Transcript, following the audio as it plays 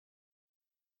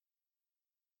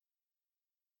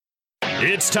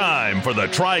It's time for the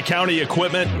Tri-County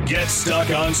Equipment Get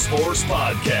Stuck on Sports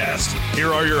podcast.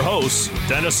 Here are your hosts,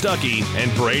 Dennis Stuckey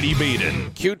and Brady Beaton.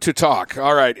 Cute to talk.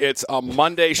 All right, it's a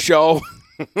Monday show.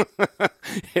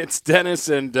 It's Dennis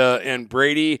and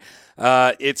Brady.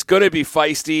 It's going to be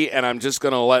feisty, and I'm just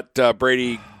going to let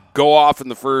Brady go off in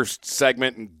the first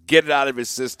segment and get it out of his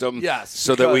system. Yes,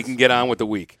 so that we can get on with the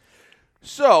week.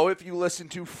 So, if you listen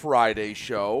to Friday's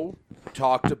show,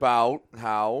 talked about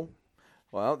how,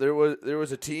 well, there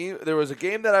was a game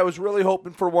that I was really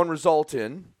hoping for one result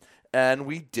in, and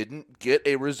we didn't get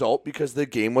a result because the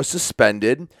game was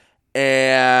suspended.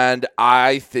 And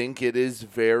I think it is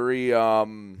very,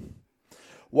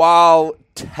 while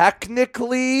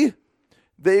technically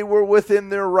they were within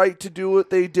their right to do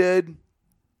what they did,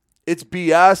 it's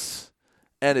BS,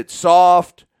 and it's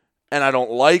soft, and I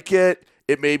don't like it.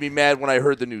 It made me mad when I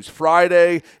heard the news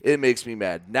Friday. It makes me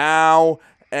mad now,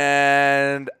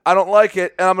 and I don't like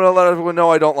it, and I'm going to let everyone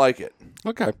know I don't like it.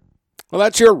 Okay. Well,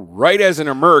 that's your right as an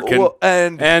American, well,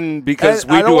 and because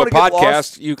we do a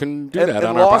podcast, you can do that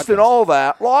on our podcast.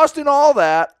 Lost in all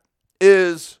that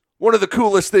is one of the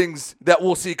coolest things that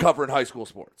we'll see covering high school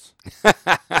sports.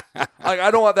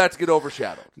 I don't want that to get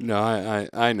overshadowed. No,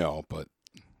 I know, but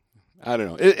I don't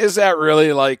know. Is that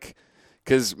really like?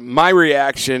 Because my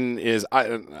reaction is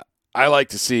I like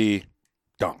to see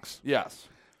dunks. Yes,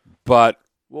 but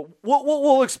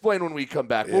we'll explain when we come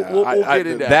back. We'll get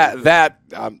into that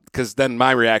because then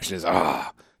my reaction is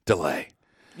delay.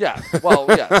 Yeah, well,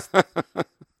 yes,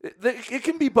 it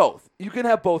can be both. You can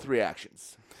have both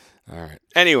reactions. All right.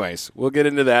 Anyways, we'll get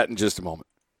into that in just a moment.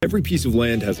 Every piece of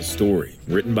land has a story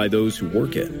written by those who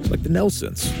work it, like the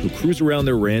Nelsons, who cruise around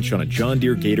their ranch on a John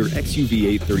Deere Gator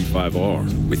XUV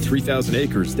 835R. With 3,000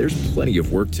 acres, there's plenty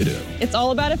of work to do. It's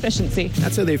all about efficiency.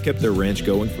 That's how they've kept their ranch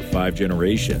going for 5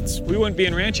 generations. We wouldn't be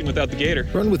in ranching without the Gator.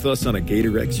 Run with us on a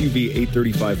Gator XUV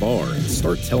 835R and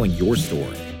start telling your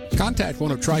story. Contact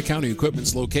one of Tri-County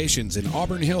Equipment's locations in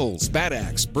Auburn Hills, Bad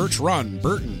Axe, Birch Run,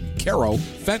 Burton, Caro,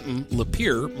 Fenton,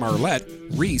 Lapeer, Marlette,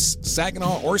 Reese,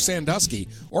 Saginaw, or Sandusky,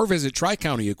 or visit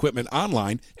Tri-County Equipment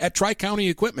online at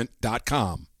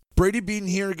tricountyequipment.com. Brady Beaton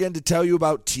here again to tell you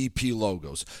about TP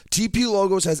Logos. TP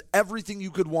Logos has everything you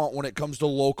could want when it comes to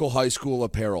local high school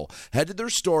apparel. Head to their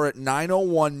store at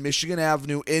 901 Michigan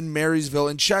Avenue in Marysville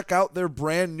and check out their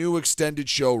brand new extended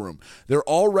showroom. Their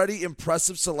already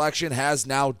impressive selection has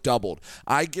now doubled.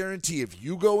 I guarantee if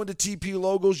you go into TP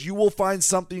Logos, you will find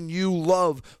something you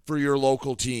love for your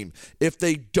local team. If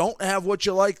they don't have what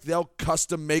you like, they'll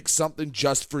custom make something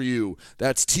just for you.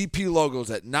 That's TP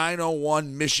Logos at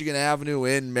 901 Michigan Avenue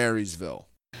in Marysville.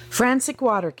 Frantic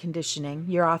Water Conditioning,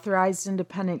 your authorized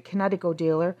independent Connecticut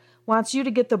dealer, wants you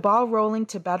to get the ball rolling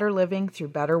to better living through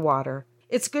better water.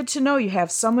 It's good to know you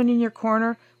have someone in your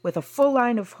corner with a full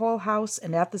line of whole house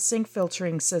and at-the-sink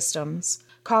filtering systems.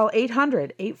 Call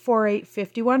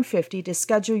 800-848-5150 to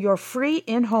schedule your free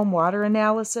in-home water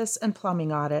analysis and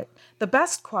plumbing audit. The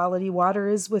best quality water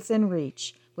is within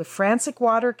reach with Frantic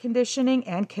Water Conditioning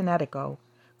and Connecticut.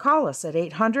 Call us at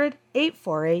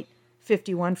 800-848-5150.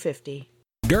 5150.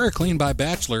 DuraClean by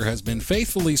Bachelor has been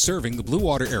faithfully serving the Blue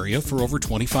Water area for over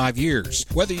 25 years.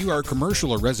 Whether you are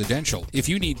commercial or residential, if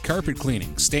you need carpet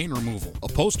cleaning, stain removal,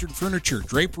 upholstered furniture,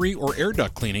 drapery, or air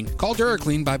duct cleaning, call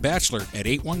DuraClean by Bachelor at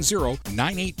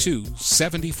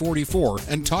 810-982-7044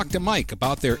 and talk to Mike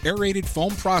about their aerated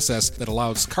foam process that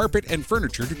allows carpet and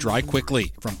furniture to dry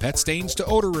quickly. From pet stains to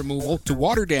odor removal to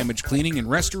water damage cleaning and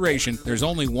restoration, there's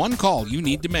only one call you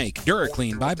need to make.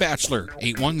 DuraClean by Bachelor,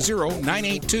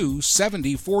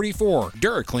 810-982-7044.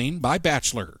 DuraClean by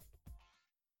Bachelor.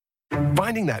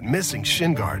 Finding that missing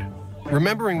shin guard,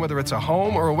 remembering whether it's a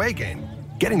home or away game,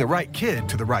 getting the right kid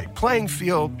to the right playing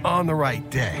field on the right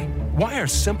day. Why are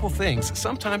simple things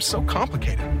sometimes so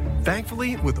complicated?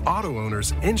 Thankfully, with auto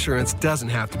owners, insurance doesn't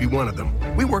have to be one of them.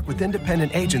 We work with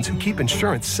independent agents who keep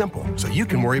insurance simple so you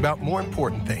can worry about more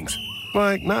important things,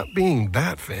 like not being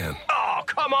that fan. Oh,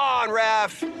 come on,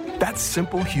 ref! That's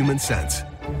simple human sense.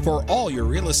 For all your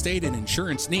real estate and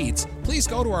insurance needs, please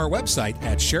go to our website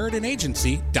at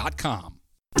SheridanAgency.com.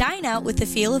 Dine out with the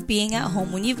feel of being at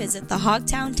home when you visit the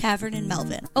Hogtown Tavern in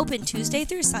Melvin. Open Tuesday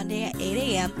through Sunday at 8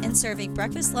 a.m. and serving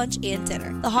breakfast, lunch, and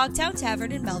dinner. The Hogtown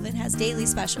Tavern in Melvin has daily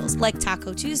specials like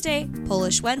Taco Tuesday,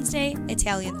 Polish Wednesday,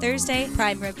 Italian Thursday,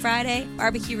 Prime Rib Friday,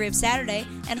 Barbecue Rib Saturday,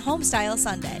 and Homestyle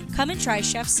Sunday. Come and try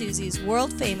Chef Susie's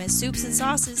world-famous soups and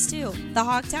sauces, too. The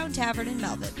Hogtown Tavern in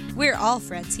Melvin. We're all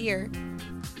friends here.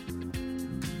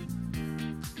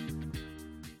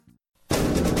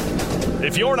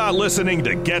 If you're not listening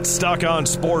to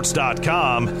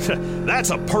GetStuckOnSports.com, that's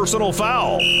a personal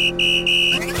foul.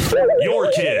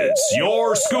 Your kids,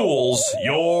 your schools,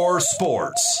 your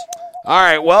sports. All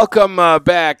right, welcome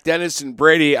back, Dennis and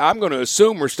Brady. I'm going to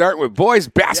assume we're starting with boys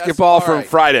basketball Yes, all from right.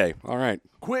 Friday. All right.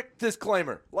 Quick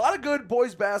disclaimer. A lot of good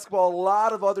boys basketball, a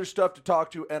lot of other stuff to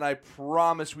talk to, and I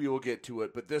promise we will get to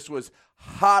it. But this was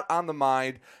hot on the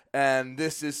mind, and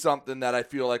this is something that I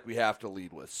feel like we have to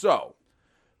lead with. So,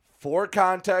 for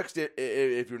context,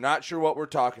 if you're not sure what we're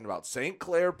talking about, St.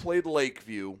 Clair played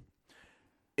Lakeview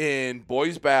in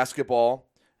boys basketball,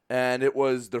 and it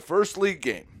was their first league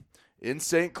game in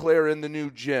St. Clair in the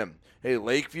new gym. Hey,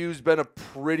 Lakeview's been a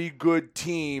pretty good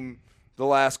team the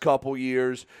last couple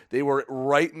years. They were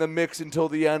right in the mix until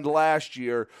the end last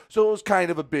year, so it was kind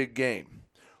of a big game.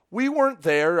 We weren't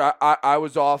there. I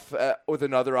was off with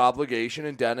another obligation,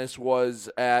 and Dennis was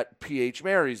at PH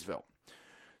Marysville.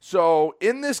 So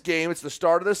in this game, it's the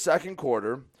start of the second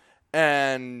quarter,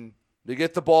 and they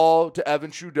get the ball to Evan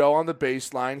Trudeau on the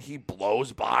baseline. He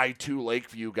blows by two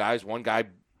Lakeview guys. One guy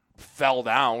fell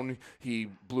down. He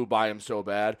blew by him so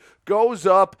bad. Goes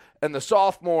up, and the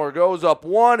sophomore goes up,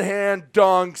 one hand,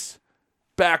 dunks,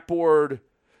 backboard.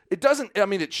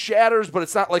 It shatters, but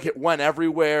it's not like it went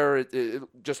everywhere. It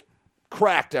just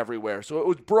cracked everywhere. So it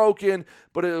was broken,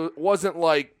 but it wasn't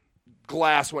like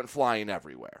glass went flying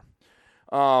everywhere.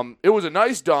 It was a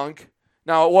nice dunk.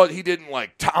 Now, he didn't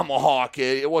like tomahawk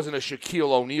it. It wasn't a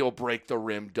Shaquille O'Neal break the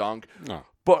rim dunk. No.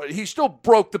 But he still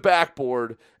broke the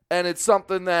backboard. And it's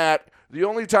something that the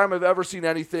only time I've ever seen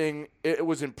anything, it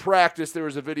was in practice. There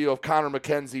was a video of Connor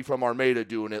McKenzie from Armada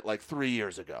doing it like 3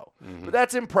 years ago. Mm-hmm. But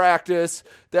that's in practice.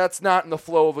 That's not in the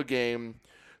flow of a game.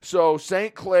 So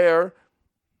St. Clair,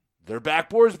 their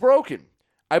backboard's broken.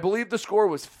 I believe the score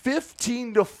was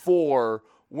 15-4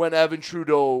 when Evan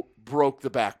Trudeau broke the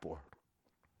backboard.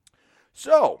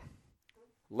 So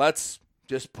let's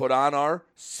just put on our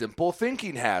simple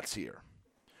thinking hats here.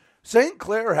 St.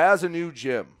 Clair has a new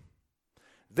gym.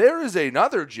 There is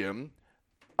another gym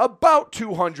about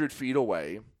 200 feet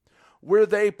away where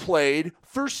they played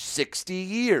for 60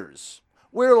 years,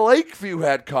 where Lakeview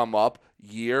had come up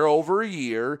year over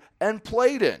year and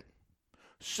played in.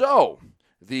 So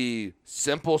the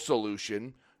simple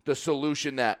solution, the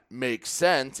solution that makes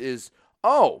sense is,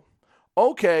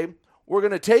 okay, we're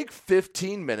going to take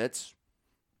 15 minutes,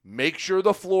 make sure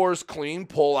the floor is clean,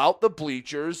 pull out the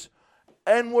bleachers,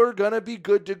 and we're going to be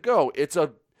good to go. It's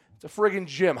a friggin'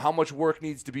 gym. How much work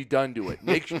needs to be done to it?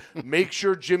 Make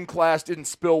sure gym class didn't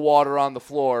spill water on the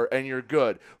floor, and you're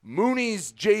good.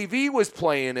 Mooney's JV was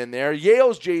playing in there.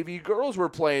 Yale's JV girls were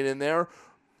playing in there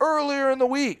earlier in the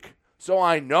week. So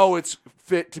I know it's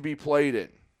fit to be played in.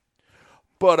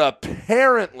 But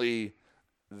apparently,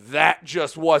 that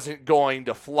just wasn't going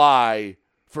to fly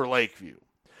for Lakeview.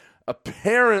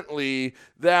 Apparently,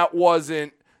 that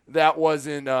wasn't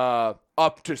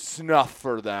up to snuff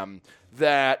for them,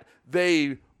 that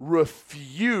they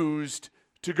refused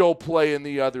to go play in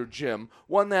the other gym,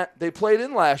 one that they played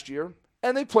in last year,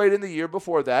 and they played in the year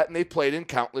before that, and they played in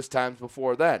countless times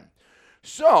before then.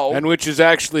 And which is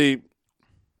actually,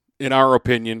 in our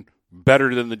opinion,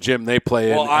 better than the gym they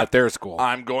play in at their school.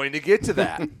 I'm going to get to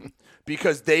that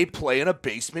because they play in a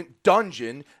basement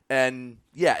dungeon, and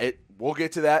we'll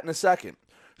get to that in a second.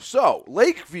 So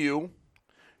Lakeview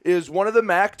is one of the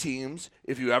MAC teams.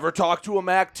 If you ever talk to a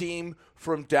MAC team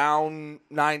from down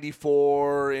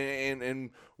 94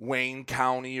 in Wayne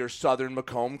County or southern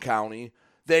Macomb County,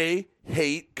 they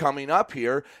hate coming up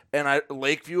here. And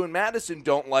Lakeview and Madison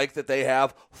don't like that they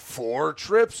have 4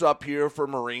 trips up here for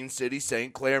Marine City,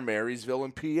 St. Clair, Marysville,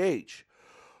 and PH.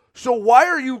 So why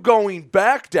are you going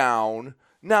back down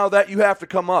now that you have to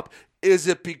come up? Is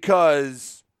it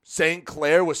because St.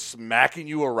 Clair was smacking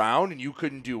you around and you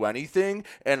couldn't do anything,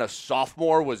 and a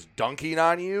sophomore was dunking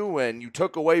on you, and you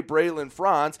took away Braylon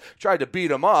Franz, tried to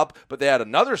beat him up, but they had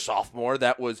another sophomore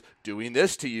that was doing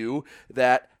this to you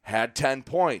that had 10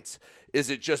 points? Is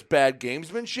it just bad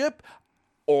gamesmanship,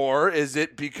 or is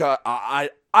it because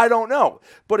I don't know,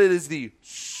 but it is the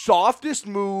softest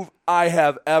move I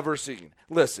have ever seen.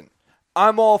 Listen,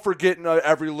 I'm all for getting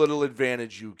every little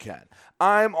advantage you can.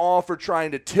 I'm all for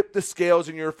trying to tip the scales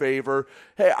in your favor.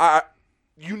 Hey,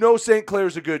 St.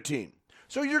 Clair's a good team,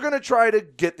 so you're going to try to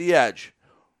get the edge.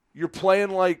 You're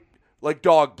playing like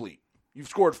dog bleat. You've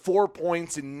scored 4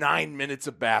 points in 9 minutes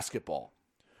of basketball.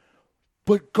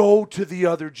 But go to the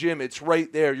other gym. It's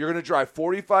right there. You're going to drive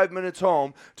 45 minutes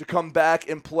home to come back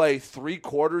and play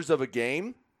 3/4 of a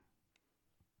game?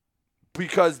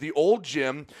 Because the old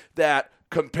gym that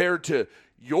compared to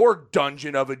your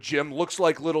dungeon of a gym looks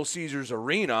like Little Caesars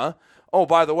Arena. Oh,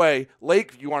 by the way,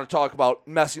 Lakeview, you want to talk about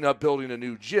messing up building a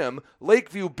new gym.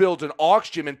 Lakeview builds an aux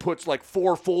gym and puts like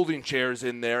 4 folding chairs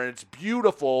in there, and it's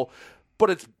beautiful, but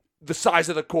the size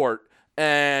of the court,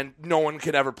 and no one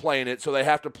can ever play in it, so they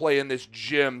have to play in this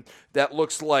gym that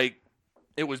looks like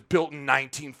it was built in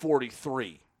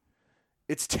 1943.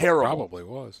 It's terrible. Probably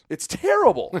was. It's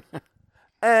terrible.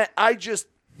 And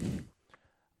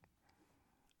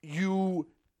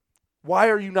why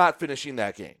are you not finishing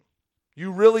that game?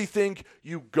 You really think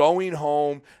you going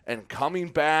home and coming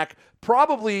back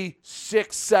probably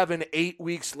 6, 7, 8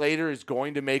 weeks later is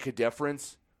going to make a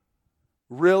difference?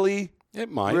 Really? It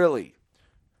might. Really?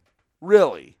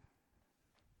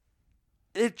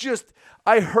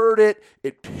 I heard it.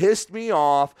 It pissed me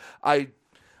off. I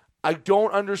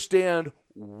don't understand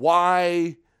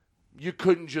why you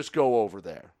couldn't just go over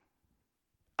there.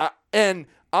 And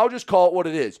I'll just call it what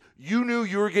it is. You knew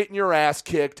you were getting your ass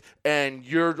kicked, and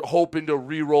you're hoping to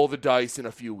re-roll the dice in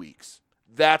a few weeks.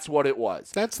 That's what it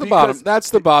was. That's the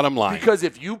bottom line. Because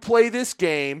if you play this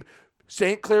game,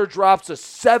 St. Clair drops a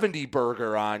 70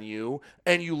 burger on you,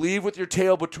 and you leave with your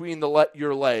tail between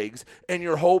your legs, and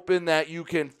you're hoping that you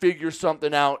can figure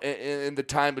something out in the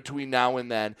time between now and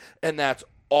then, and that's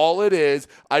all it is.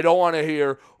 I don't want to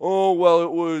hear, oh, well,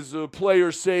 it was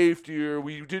player safety, or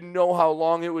we didn't know how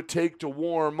long it would take to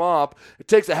warm up. It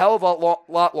takes a hell of a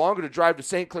lot longer to drive to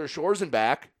St. Clair Shores and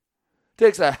back. It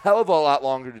takes a hell of a lot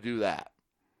longer to do that.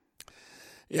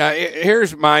 Yeah,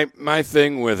 here's my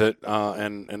thing with it,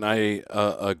 and I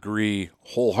agree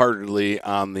wholeheartedly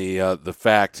on the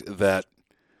fact that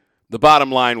the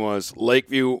bottom line was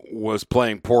Lakeview was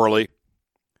playing poorly.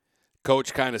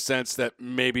 Coach kind of sensed that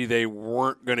maybe they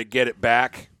weren't going to get it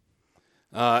back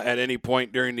at any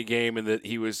point during the game and that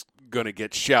he was going to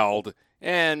get shelled,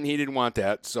 and he didn't want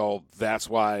that, so that's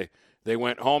why they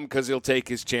went home, because he'll take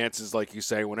his chances, like you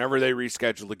say. Whenever they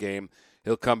reschedule the game,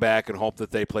 he'll come back and hope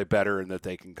that they play better and that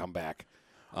they can come back.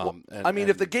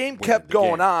 If the game kept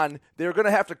going on, they're going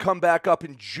to have to come back up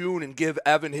in June and give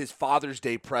Evan his Father's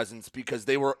Day presents because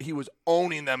he was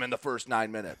owning them in the first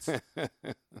 9 minutes.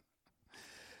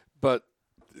 But,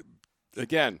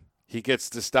 again, he gets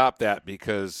to stop that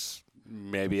because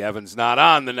maybe Evan's not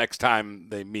on the next time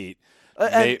they meet.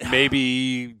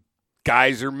 Maybe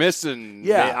guys are missing.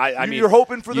 Yeah, you're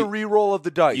hoping for the re-roll of the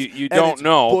dice. You don't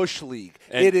know. Bush League.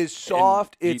 It is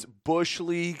soft. It's Bush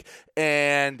League.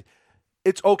 And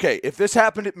it's okay. If this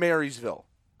happened at Marysville,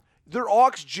 their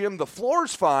Aux gym, the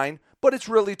floor's fine, but it's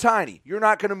really tiny. You're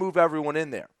not going to move everyone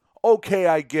in there. Okay,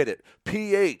 I get it.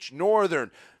 PH, Northern,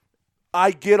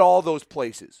 I get all those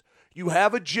places. You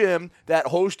have a gym that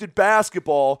hosted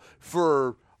basketball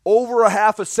for over a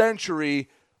half a century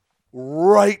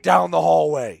right down the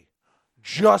hallway.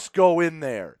 Just go in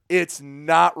there. It's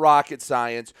not rocket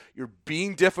science. You're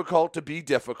being difficult to be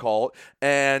difficult.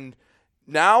 And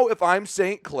now if I'm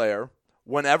St. Clair,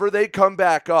 whenever they come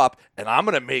back up, and I'm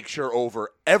going to make sure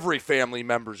over every family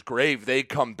member's grave they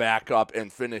come back up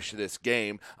and finish this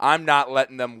game. I'm not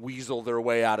letting them weasel their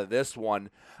way out of this one.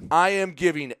 I am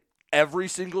giving every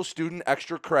single student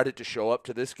extra credit to show up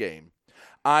to this game.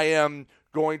 I am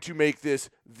going to make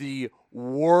this the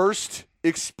worst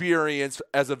experience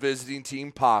as a visiting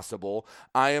team possible.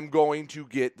 I am going to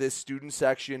get this student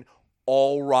section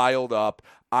all riled up.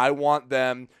 I want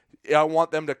them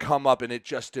to come up and it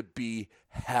just to be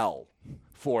hell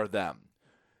for them.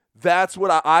 That's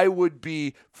what I would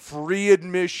be. Free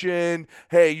admission.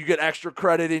 Hey, you get extra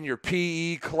credit in your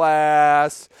PE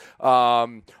class. You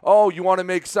want to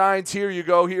make signs? Here you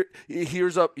go.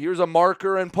 Here's a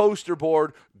marker and poster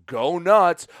board. Go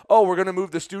nuts. Oh, we're going to move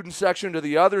the student section to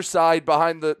the other side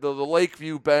behind the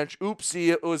Lakeview bench. Oopsie,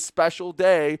 it was special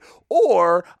day.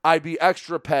 Or I be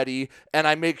extra petty and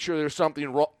I make sure there's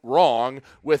something wrong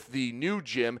with the new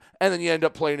gym, and then you end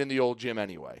up playing in the old gym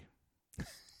anyway.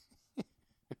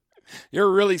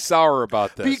 You're really sour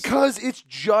about this. Because it's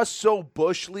just so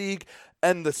Bush League,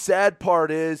 and the sad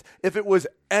part is, if it was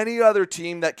any other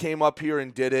team that came up here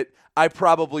and did it, I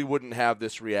probably wouldn't have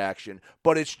this reaction.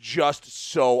 But it's just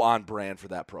so on brand for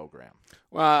that program.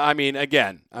 Well, I mean,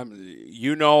 again,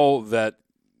 you know that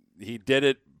he did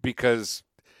it because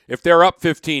if they're up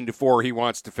 15-4, he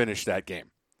wants to finish that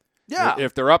game. Yeah.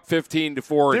 If they're up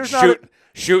 15-4 and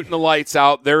shooting the lights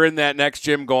out, they're in that next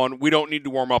gym going, we don't need to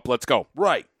warm up, let's go.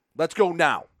 Right. Let's go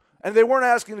now. And they weren't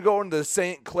asking to go into the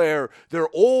St. Clair, their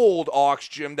old Aux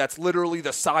gym that's literally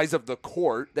the size of the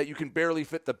court that you can barely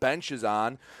fit the benches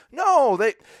on. No,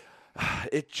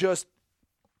 it just,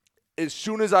 as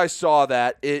soon as I saw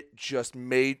that, it just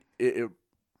made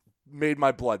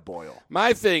my blood boil.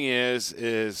 My thing is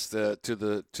to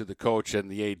the coach and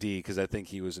the AD, because I think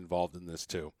he was involved in this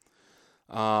too.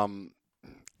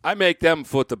 I make them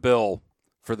foot the bill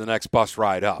for the next bus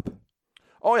ride up.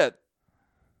 Oh yeah.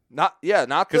 Not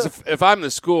because if I'm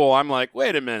the school, I'm like,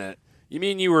 wait a minute, You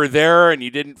mean you were there and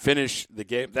you didn't finish the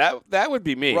game? That would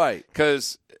be me. Right.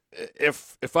 Because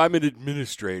if I'm an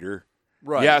administrator,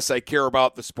 Right. yes, I care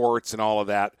about the sports and all of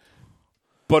that,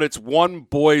 but it's one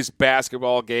boys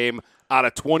basketball game out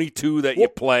of 22 that you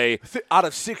play. Out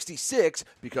of 66,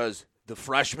 because the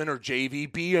freshmen or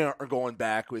JVB are going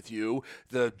back with you.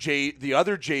 The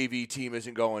other JV team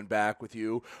isn't going back with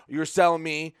you. You're telling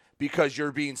me because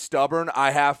you're being stubborn,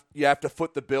 you have to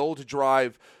foot the bill to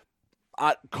drive,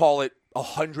 I call it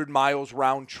 100 miles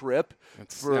round trip.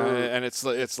 It's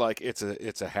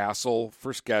a hassle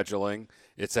for scheduling.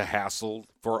 It's a hassle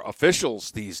for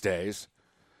officials these days.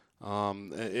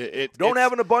 Don't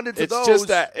have an abundance of those.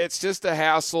 It's just a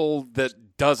hassle that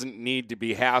doesn't need to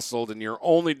be hassled, and you're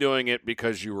only doing it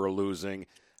because you were losing.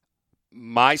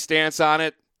 My stance on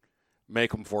it,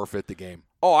 make them forfeit the game.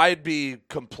 Oh, I'd be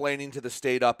complaining to the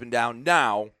state up and down.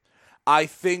 Now, I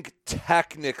think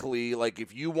technically, like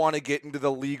if you want to get into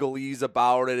the legalese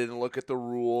about it and look at the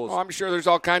rules. Oh, I'm sure there's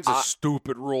all kinds of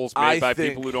stupid rules made by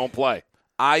people who don't play.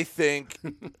 I think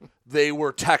they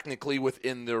were technically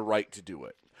within their right to do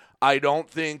it. I don't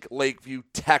think Lakeview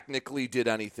technically did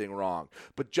anything wrong.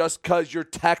 But just because you're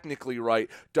technically right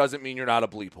doesn't mean you're not a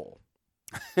bleep hole.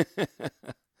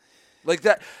 Like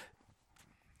that.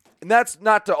 And that's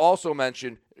not to also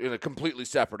mention, in a completely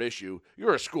separate issue,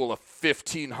 you're a school of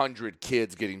 1,500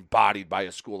 kids getting bodied by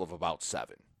a school of about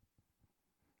 7.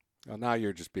 Well, now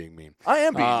you're just being mean. I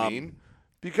am being mean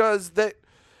because they.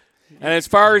 And as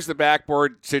far as the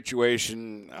backboard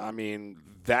situation, I mean,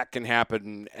 that can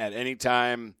happen at any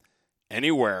time,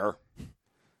 anywhere.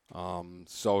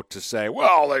 So to say,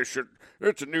 well,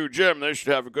 it's a new gym, they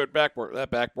should have a good backboard.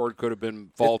 That backboard could have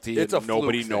been faulty it's and a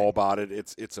nobody fluke know thing. about it.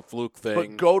 It's a fluke thing.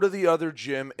 But go to the other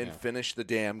gym and finish the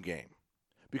damn game.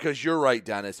 Because you're right,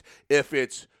 Dennis. If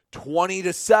it's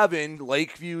 20-7,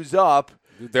 Lakeview's up.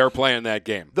 They're playing that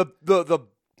game.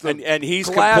 And he's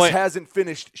glass hasn't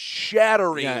finished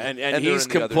shattering. Yeah, and he's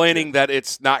complaining that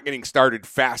it's not getting started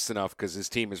fast enough because his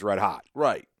team is red hot.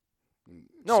 Right.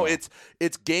 No, it's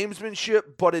gamesmanship,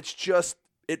 but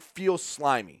it feels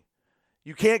slimy.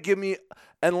 You can't give me,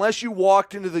 unless you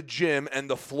walked into the gym and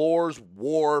the floor's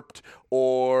warped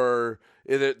or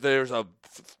there's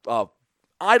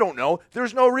I don't know.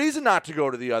 There's no reason not to go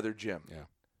to the other gym. Yeah.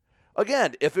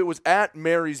 Again, if it was at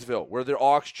Marysville, where their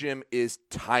aux gym is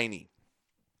tiny,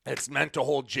 it's meant to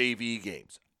hold JV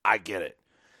games. I get it.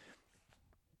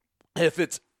 If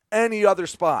it's any other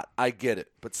spot, I get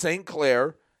it. But St.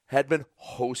 Clair had been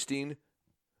hosting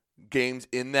games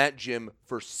in that gym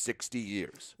for 60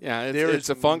 years. Yeah, it's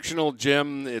a functional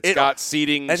gym. It's got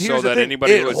seating and so that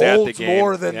anybody who was at the game. It holds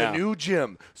more than the new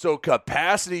gym. So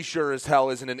capacity sure as hell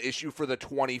isn't an issue for the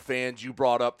 20 fans you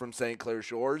brought up from St. Clair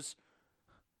Shores.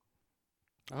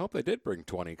 I hope they did bring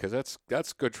 20 because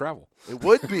that's good travel. It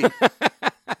would be.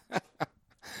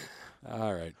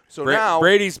 All right. So now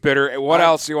Brady's bitter. What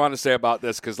else do you want to say about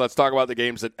this? Because let's talk about the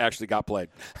games that actually got played.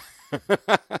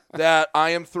 That I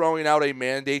am throwing out a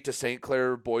mandate to St.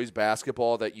 Clair boys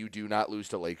basketball that you do not lose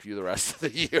to Lakeview the rest of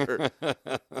the year.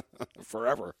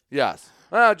 Forever. Yes.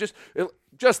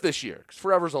 Just this year, because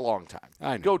forever's a long time.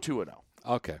 I know. Go 2-0.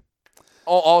 Okay.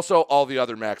 Also, all the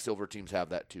other Max Silver teams have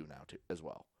that too now, as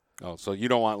well. Oh, so you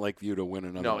don't want Lakeview to win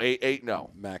another 8 no.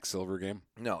 Max Silver game?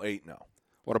 No, 8 no.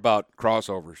 What about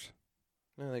crossovers?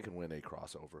 They can win a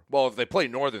crossover. Well, if they play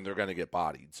Northern, they're going to get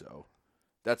bodied, so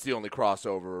that's the only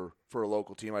crossover for a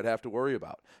local team I'd have to worry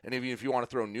about. And even if you want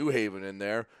to throw New Haven in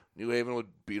there, New Haven would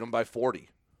beat them by 40.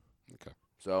 Okay.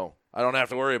 So I don't have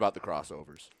to worry about the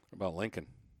crossovers. What about Lincoln?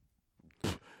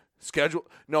 Schedule?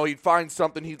 No, he'd find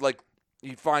something.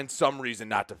 He'd find some reason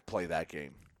not to play that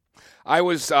game. I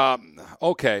was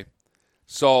okay.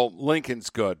 So Lincoln's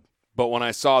good, but when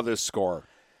I saw this score,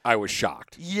 I was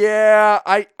shocked. Yeah,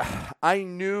 I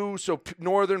knew. So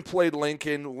Northern played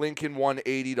Lincoln. Lincoln won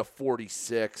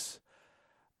 80-46.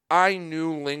 I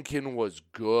knew Lincoln was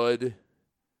good.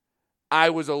 I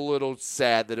was a little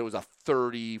sad that it was a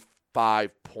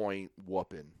 35-point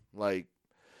whooping. Like,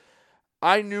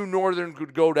 I knew Northern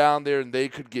could go down there and they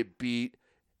could get beat.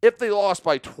 If they lost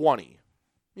by 20,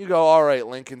 you go, all right,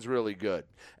 Lincoln's really good.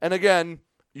 And again,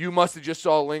 you must have just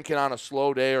saw Lincoln on a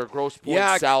slow day, or Grosse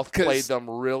Pointe South played them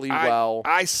really well.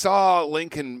 I saw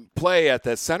Lincoln play at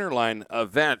the Centerline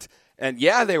event, and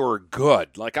yeah, they were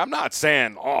good. Like, I'm not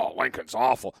saying, oh, Lincoln's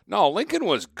awful. No, Lincoln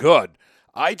was good.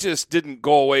 I just didn't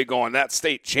go away going, that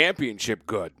state championship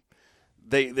good.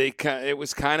 It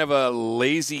was kind of a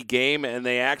lazy game, and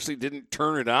they actually didn't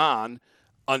turn it on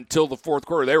until the fourth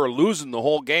quarter. They were losing the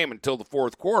whole game until the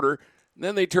fourth quarter. And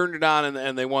then they turned it on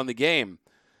and they won the game.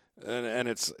 And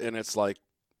it's like,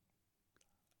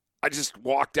 I just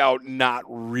walked out not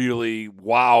really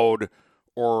wowed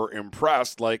or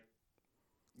impressed like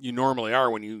you normally are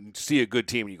when you see a good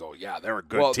team and you go, yeah, they're a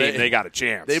good team. They got a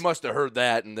chance. They must have heard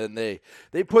that, and then they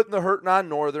put in the hurting on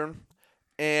Northern.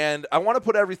 And I want to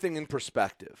put everything in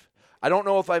perspective. I don't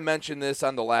know if I mentioned this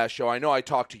on the last show. I know I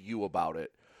talked to you about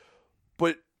it.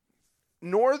 But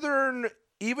Northern,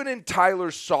 even in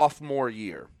Tyler's sophomore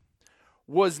year,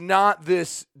 was not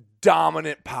this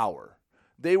dominant power.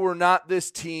 They were not this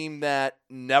team that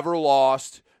never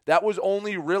lost. That was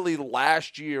only really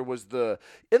last year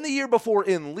in the year before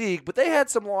in league, but they had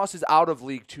some losses out of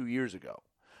league 2 years ago.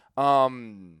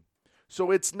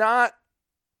 So it's not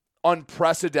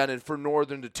unprecedented for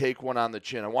Northern to take one on the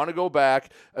chin. I want to go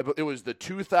back. It was the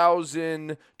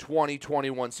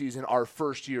 2020-21 season, our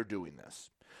first year doing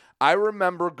this. I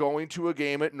remember going to a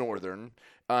game at Northern,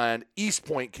 and East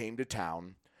Point came to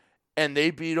town, and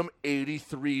they beat them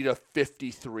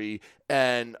 83-53.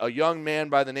 And a young man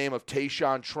by the name of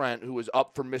Tayshawn Trent, who was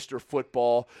up for Mr.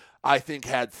 Football, I think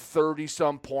had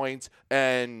 30-some points.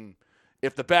 And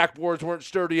if the backboards weren't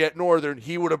sturdy at Northern,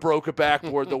 he would have broke a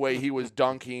backboard the way he was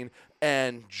dunking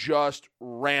and just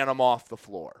ran them off the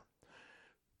floor.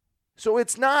 So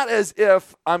it's not as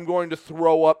if I'm going to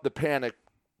throw up the panic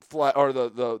flag or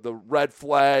the red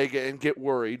flag and get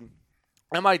worried.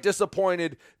 Am I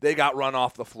disappointed they got run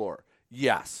off the floor?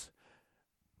 Yes.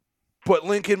 But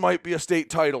Lincoln might be a state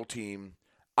title team.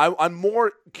 I'm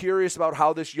more curious about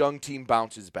how this young team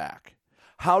bounces back.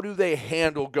 How do they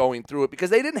handle going through it?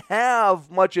 Because they didn't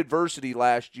have much adversity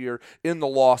last year in the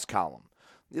loss column.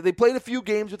 They played a few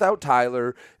games without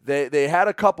Tyler. They had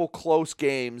a couple close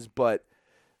games, but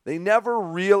they never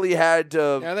really had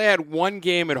to. Yeah, they had one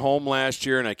game at home last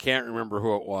year, and I can't remember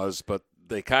who it was, but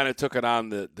they kind of took it on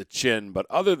the chin. But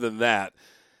other than that,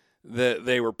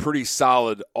 they were pretty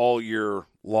solid all year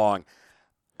long.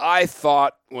 I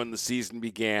thought when the season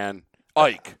began,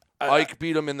 Ike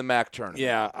beat them in the MAC tournament.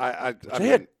 Yeah, they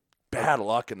had bad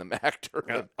luck in the MAC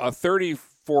tournament. A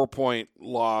 34-point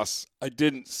loss I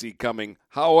didn't see coming.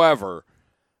 However,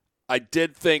 I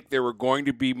did think there were going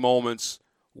to be moments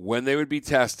when they would be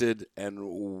tested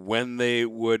and when they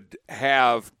would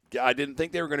have – I didn't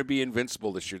think they were going to be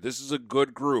invincible this year. This is a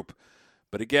good group.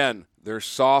 But again, they're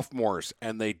sophomores,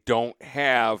 and they don't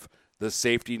have the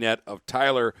safety net of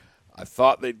Tyler. I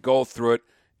thought they'd go through it.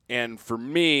 And for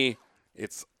me,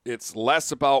 it's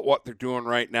less about what they're doing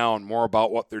right now and more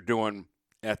about what they're doing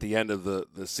at the end of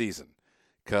the season.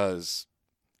 Because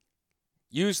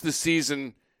use the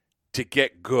season to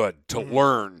get good, to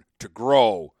learn, to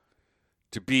grow,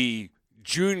 to be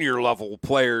junior-level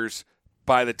players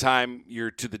by the time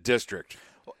you're to the district.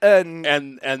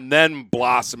 And then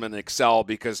blossom and excel,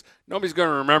 because nobody's going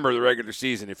to remember the regular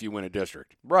season if you win a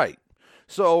district. Right.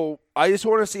 So I just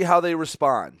want to see how they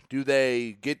respond. Do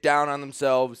they get down on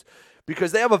themselves?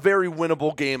 Because they have a very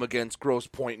winnable game against Grosse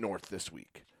Pointe North this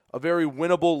week. A very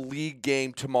winnable league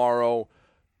game tomorrow.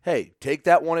 Hey, take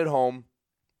that one at home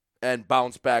and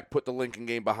bounce back. Put the Lincoln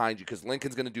game behind you, because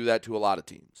Lincoln's going to do that to a lot of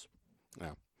teams.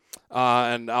 Yeah.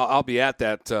 And I'll be at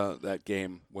that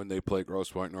game when they play Grosse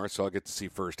Pointe North, so I'll get to see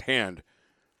firsthand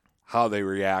how they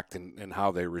react and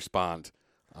how they respond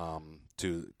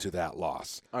to that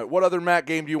loss. All right, what other MAC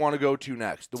game do you want to go to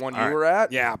next? The one you were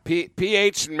at? Yeah,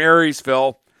 PH and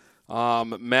Marysville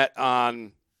met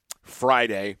on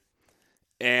Friday,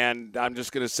 and I'm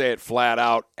just going to say it flat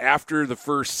out. After the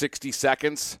first 60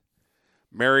 seconds,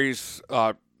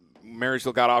 Marysville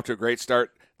got off to a great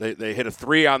start. They hit a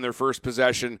 3 on their first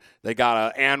possession. They got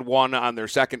a and 1 on their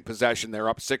second possession. They're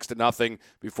up 6-0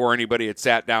 before anybody had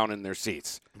sat down in their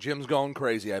seats. Jim's going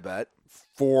crazy, I bet.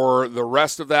 For the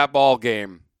rest of that ball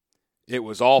game, it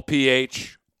was all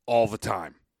PH all the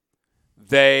time.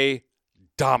 They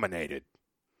dominated.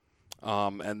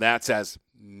 And that's as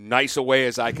nice a way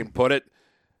as I can put it.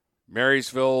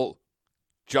 Marysville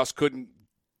just couldn't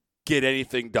get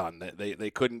anything done.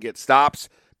 They couldn't get stops.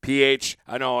 PH,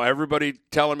 I know everybody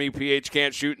telling me PH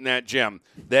can't shoot in that gym.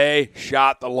 They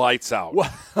shot the lights out.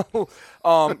 Well,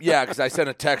 yeah, because I sent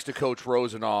a text to Coach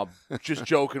Rosenau just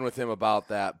joking with him about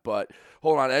that. But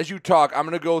hold on. As you talk, I'm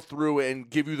going to go through and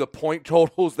give you the point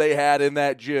totals they had in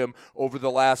that gym over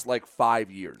the last, 5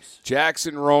 years.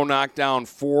 Jackson Rowe knocked down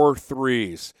 4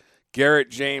 threes. Garrett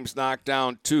James knocked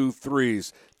down 2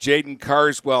 threes. Jaden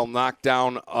Carswell knocked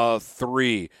down a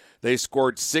 3. They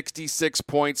scored 66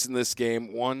 points in this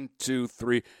game. 1, 2,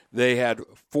 3. They had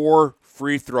 4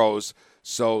 free throws,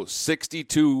 so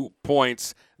 62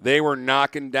 points. They were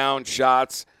knocking down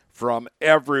shots from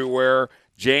everywhere.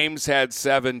 James had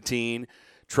 17.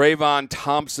 Trayvon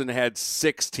Thompson had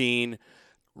 16.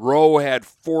 Rowe had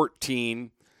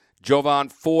 14. Jovan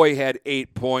Foy had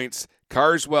 8 points.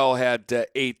 Carswell had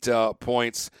 8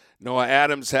 points. Noah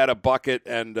Adams had a bucket,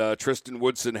 and Tristan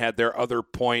Woodson had their other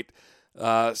point.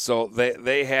 So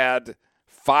they had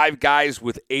 5 guys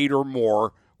with 8 or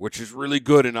more, which is really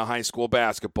good in a high school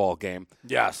basketball game.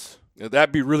 Yes.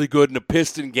 That'd be really good in a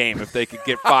Piston game if they could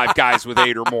get 5 guys with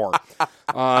 8 or more.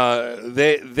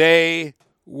 They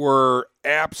were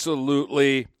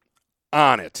absolutely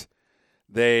on it.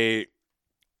 They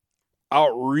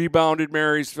out-rebounded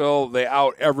Marysville. They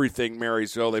out-everything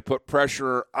Marysville. They put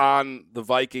pressure on the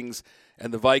Vikings,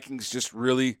 and the Vikings just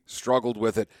really struggled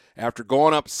with it. After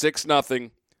going up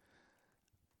 6-0,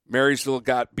 Marysville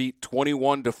got beat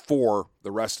 21-4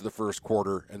 the rest of the first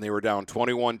quarter, and they were down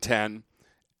 21-10.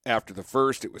 After the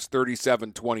first, it was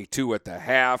 37-22 at the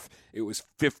half. It was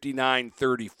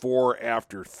 59-34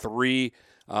 after 3.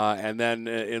 And then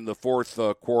in the fourth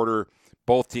quarter,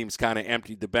 both teams kind of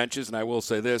emptied the benches. And I will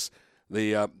say this,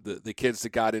 the kids that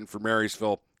got in for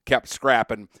Marysville kept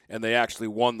scrapping, and they actually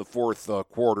won the fourth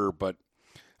quarter. But,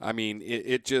 I mean,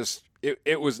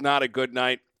 it was not a good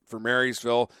night for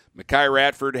Marysville. Mekhi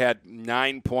Radford had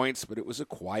 9 points, but it was a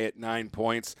quiet 9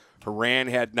 points. Haran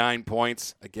had 9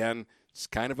 points. Again, it's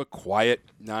kind of a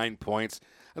quiet 9 points.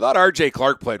 I thought R.J.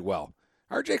 Clark played well.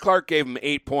 R.J. Clark gave him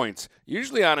 8 points.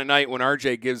 Usually on a night when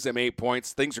R.J. gives them 8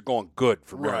 points, things are going good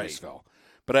for Marysville.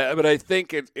 Right. But I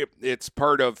think it's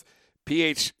part of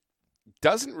PH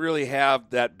doesn't really have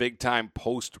that big-time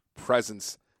post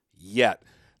presence yet.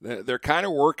 They're kind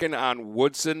of working on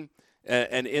Woodson,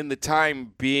 and in the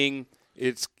time being,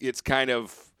 it's kind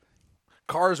of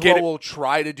Carswell will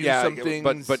try to do some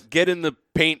things. But get in the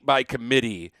paint by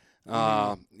committee.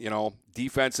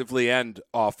 Defensively and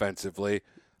offensively.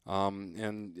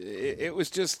 And it was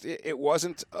just, it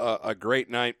wasn't a great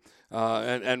night.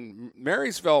 And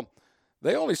Marysville,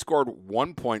 they only scored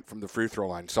 1 point from the free throw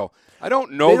line. So I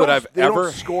don't know that I've ever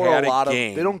had a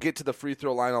game. They don't get to the free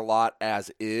throw line a lot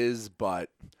as is, but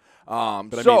I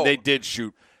mean, they did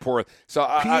shoot poor. So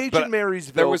PH and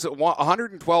Marysville. There was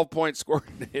 112 points scored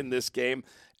in this game.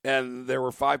 And there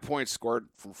were 5 points scored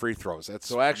from free throws. That's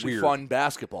so actually weird. Fun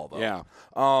basketball, though. Yeah.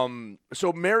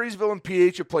 So Marysville and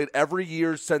PH have played every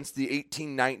year since the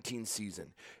 18-19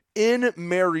 season. In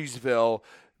Marysville,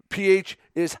 PH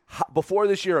is, before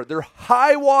this year, their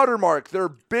high water mark, their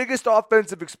biggest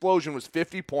offensive explosion was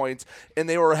 50 points, and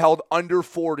they were held under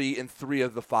 40 in 3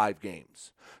 of the 5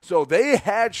 games. So they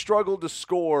had struggled to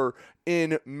score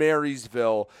in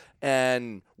Marysville,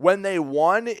 and when they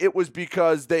won, it was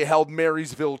because they held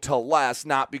Marysville to less,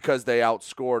 not because they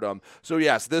outscored them. So,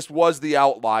 yes, this was the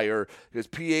outlier because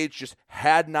PH just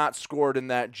had not scored in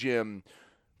that gym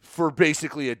for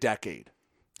basically a decade.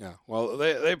 Yeah, well,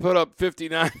 they put up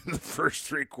 59 in the first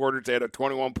 3 quarters. They had a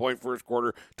 21-point first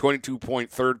quarter, 22-point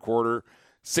third quarter,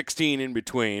 16 in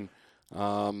between.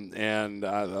 Again,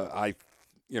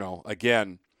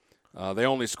 they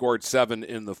only scored 7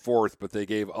 in the fourth, but they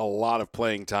gave a lot of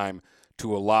playing time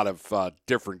to a lot of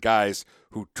different guys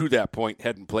who, to that point,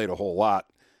 hadn't played a whole lot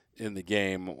in the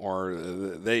game, or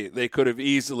they could have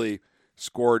easily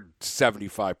scored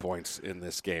 75 points in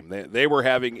this game. They were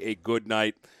having a good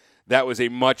night. That was a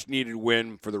much-needed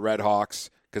win for the Red Hawks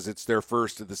because it's their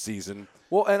first of the season.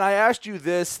 Well, and I asked you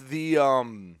this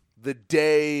the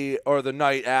day or the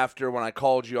night after when I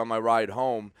called you on my ride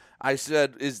home. I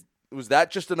said, was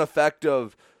that just an effect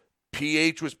of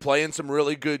PH was playing some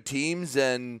really good teams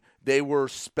and they were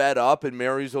sped up and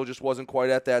Marysville just wasn't quite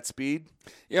at that speed?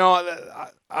 You know,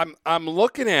 I'm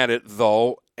looking at it,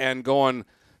 though, and going,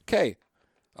 okay,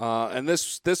 and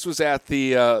this was at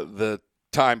the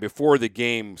time before the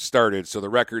game started, so the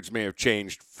records may have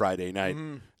changed Friday night.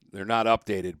 Mm-hmm. They're not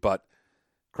updated, but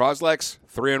Cros-lex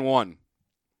 3-1.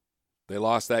 They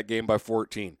lost that game by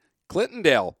 14.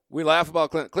 Clintondale, we laugh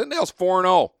about Clintondale's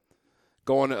 4-0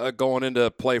 going into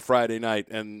play Friday night,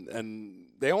 and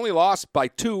they only lost by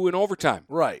 2 in overtime.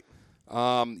 Right.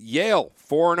 Yale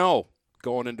 4-0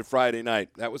 going into Friday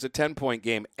night. That was a 10-point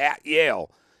game at Yale.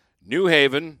 New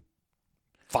Haven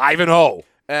 5-0.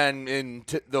 And in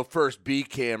the first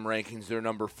BCAM rankings, they're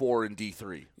number 4 in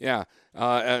D3. Yeah,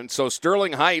 and so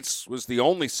Sterling Heights was the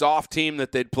only soft team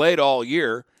that they'd played all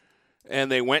year, and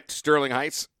they went to Sterling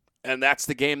Heights, and that's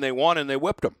the game they won, and they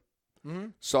whipped them. Mm-hmm.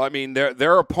 So, I mean,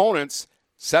 their opponents,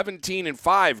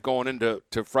 17-5 going into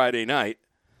Friday night.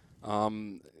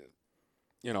 And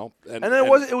it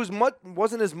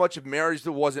wasn't as much of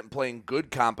Marysville wasn't playing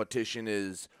good competition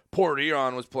as Port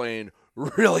Huron was playing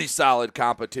really solid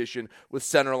competition with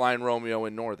Centerline, Romeo,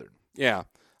 and Northern. Yeah.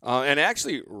 And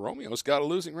actually, Romeo's got a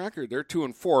losing record. They're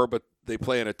 2-4, but they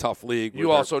play in a tough league.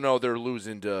 You also know they're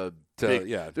losing they're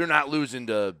not losing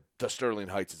to the Sterling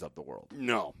Heights of the world.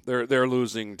 No, they're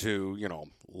losing to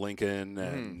Lincoln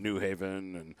and New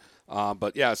Haven, and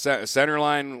but yeah,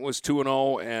 Centerline was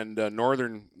 2-0, and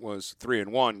Northern was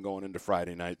 3-1 going into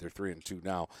Friday night. They're 3-2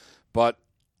 now, but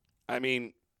I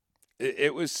mean,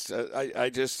 it was I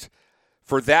just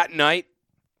for that night,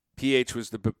 PH was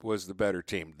the better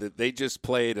team. They just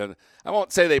played I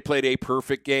won't say they played a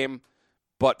perfect game,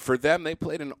 but for them they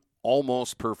played an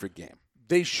almost perfect game.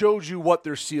 They showed you what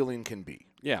their ceiling can be.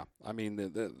 Yeah, I mean,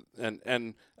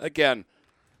 and again,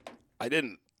 I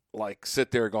didn't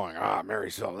sit there going,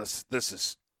 Marysville, this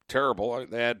is terrible.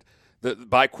 They had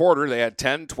by quarter they had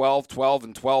 10, 12, 12,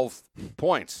 and 12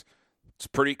 points. It's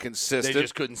pretty consistent. They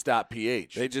just couldn't stop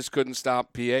PH.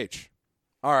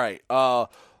 All right,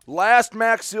 last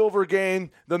Max Silver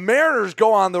game, the Mariners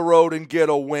go on the road and get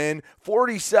a win,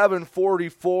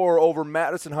 47-44 over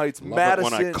Madison Heights.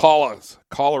 Madison. When I call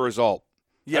a result.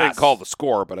 Yes. I didn't call the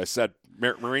score, but I said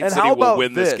Marine City will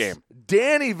win this game.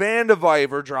 Danny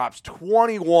Vandeviver drops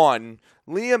 21.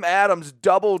 Liam Adams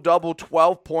double,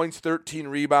 12 points, 13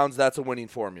 rebounds. That's a winning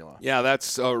formula. Yeah,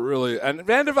 that's really – and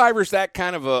Vandeviver's that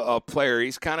kind of a player.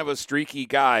 He's kind of a streaky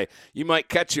guy. You might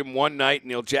catch him one night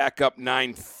and he'll jack up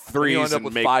 9 threes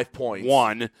and make 5 points.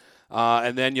 One.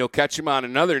 And then you'll catch him on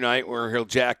another night where he'll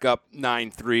jack up 9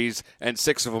 threes and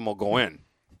 6 of them will go in.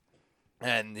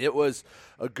 And it was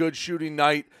a good shooting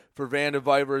night for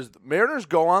Vandeviver's. The Mariners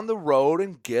go on the road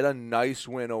and get a nice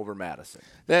win over Madison.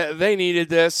 They needed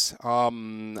this.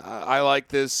 I like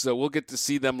this. We'll get to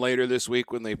see them later this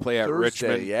week when they play at Thursday,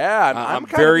 Richmond. Yeah, I'm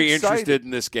very interested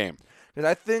in this game. And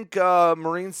I think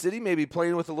Marine City may be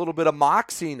playing with a little bit of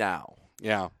moxie now.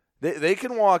 Yeah. They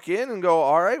can walk in and go,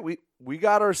 all right, we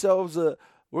got ourselves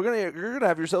you're gonna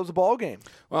have yourselves a ball game.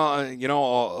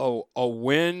 Well, a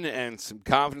win and some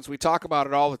confidence. We talk about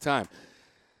it all the time.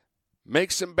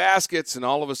 Make some baskets, and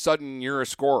all of a sudden you're a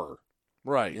scorer,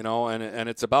 right? And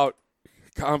it's about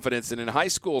confidence. And in high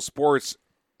school sports,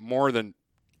 more than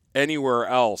anywhere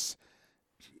else,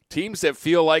 teams that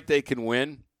feel like they can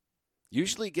win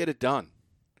usually get it done,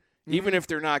 even if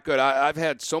they're not good. I've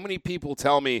had so many people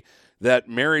tell me that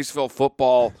Marysville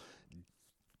football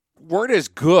weren't as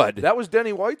good. That was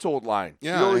Denny White's old line.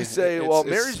 Yeah, you always say,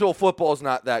 Marysville football is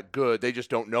not that good. They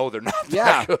just don't know they're not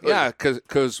that good. Yeah,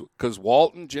 because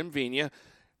Walton, Jim Vigna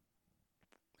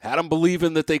had them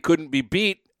believing that they couldn't be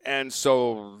beat, and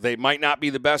so they might not be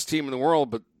the best team in the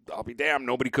world, but I'll be damned,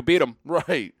 nobody could beat them.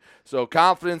 Right. So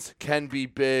confidence can be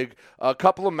big. A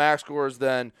couple of max scores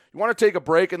then. You want to take a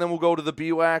break, and then we'll go to the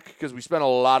BWAC because we spent a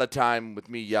lot of time with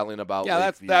me yelling about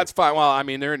Lakeview. That's fine. Well, I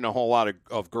mean, there isn't a whole lot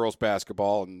of girls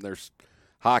basketball, and there's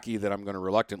hockey that I'm going to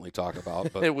reluctantly talk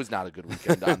about. But it was not a good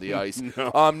weekend on the ice.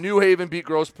 No. New Haven beat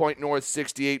Grosse Pointe North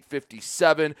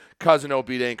 68-57. Cousino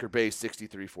beat Anchor Bay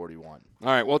 63-41. All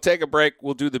right, we'll take a break.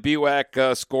 We'll do the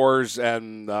BWAC scores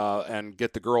and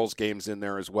get the girls' games in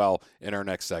there as well in our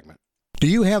next segment. Do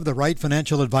you have the right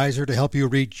financial advisor to help you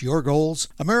reach your goals?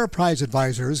 Ameriprise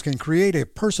Advisors can create a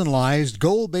personalized,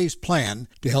 goal-based plan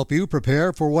to help you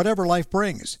prepare for whatever life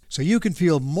brings, so you can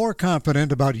feel more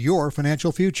confident about your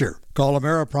financial future. Call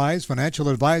Ameriprise Financial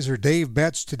Advisor Dave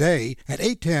Betts today at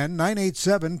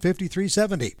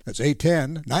 810-987-5370. That's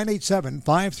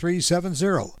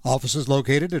 810-987-5370. Office is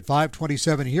located at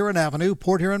 527 Huron Avenue,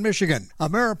 Port Huron, Michigan.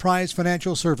 Ameriprise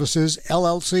Financial Services,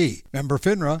 LLC. Member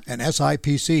FINRA and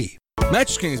SIPC.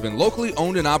 Mattress King has been locally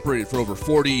owned and operated for over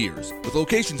 40 years. With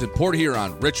locations in Port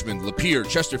Huron, Richmond, Lapeer,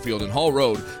 Chesterfield, and Hall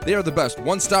Road, they are the best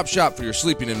one-stop shop for your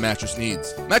sleeping and mattress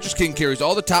needs. Mattress King carries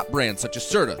all the top brands such as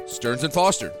Serta, Stearns &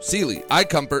 Foster, Sealy,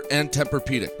 iComfort, and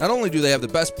Tempur-Pedic. Not only do they have the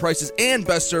best prices and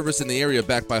best service in the area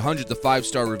backed by hundreds of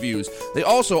 5-star reviews, they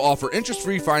also offer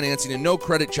interest-free financing and no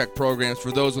credit check programs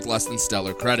for those with less than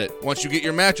stellar credit. Once you get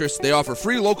your mattress, they offer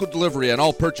free local delivery on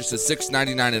all purchases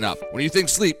 $6.99 and up. When you think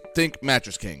sleep, think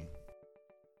Mattress King.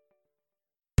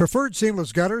 Preferred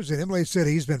Seamless Gutters in Imlay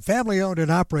City has been family-owned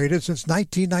and operated since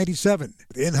 1997.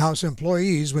 With in-house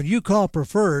employees, when you call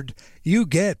Preferred, you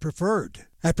get Preferred.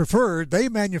 At Preferred, they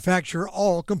manufacture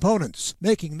all components,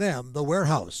 making them the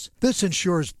warehouse. This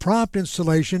ensures prompt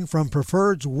installation from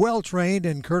Preferred's well-trained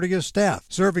and courteous staff,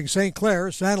 serving St Clair,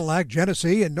 Sanilac,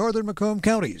 Genesee, and northern Macomb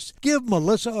counties. Give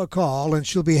Melissa a call and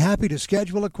she'll be happy to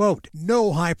schedule a quote.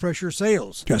 No high-pressure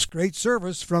sales, just great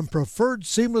service from Preferred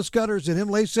Seamless Gutters in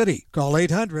Imlay City. Call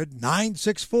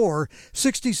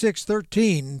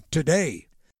 800-964-6613 today.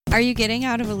 Are you getting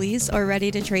out of a lease or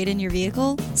ready to trade in your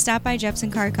vehicle? Stop by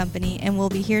Jepson Car Company and we'll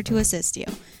be here to assist you.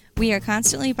 We are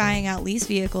constantly buying out lease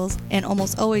vehicles and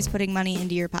almost always putting money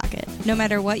into your pocket. No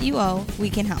matter what you owe,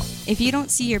 we can help. If you don't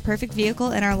see your perfect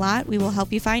vehicle in our lot, we will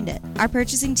help you find it. Our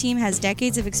purchasing team has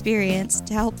decades of experience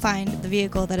to help find the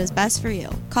vehicle that is best for you.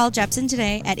 Call Jepson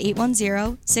today at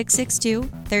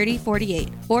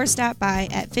 810-662-3048 or stop by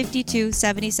at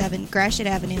 5277 Gratiot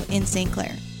Avenue in St.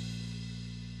 Clair.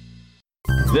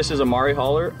 This is Amari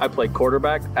Haller. I play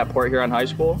quarterback at Port Huron High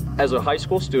School. As a high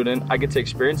school student, I get to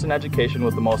experience an education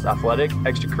with the most athletic,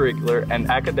 extracurricular, and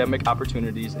academic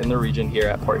opportunities in the region here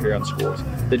at Port Huron Schools.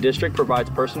 The district provides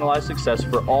personalized success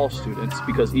for all students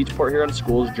because each Port Huron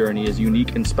School's journey is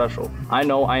unique and special. I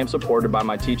know I am supported by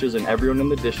my teachers and everyone in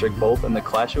the district, both in the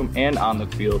classroom and on the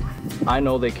field. I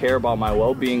know they care about my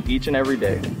well-being each and every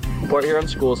day. Port Huron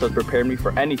Schools has prepared me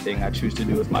for anything I choose to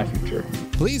do with my future.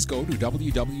 Please go to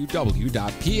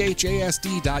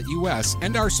www.phasd.us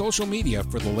and our social media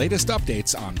for the latest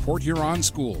updates on Port Huron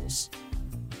schools.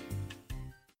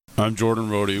 I'm Jordan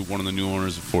Rohde, one of the new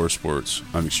owners of Forest Sports.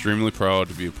 I'm extremely proud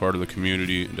to be a part of the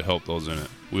community and to help those in it.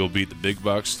 We will beat the big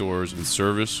box stores in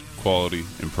service, quality,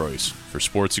 and price. For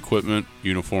sports equipment,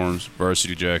 uniforms,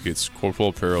 varsity jackets, corporal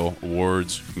apparel,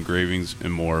 awards, engravings,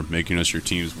 and more, making us your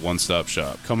team's one-stop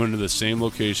shop. Come into the same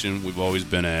location we've always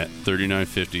been at,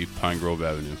 3950 Pine Grove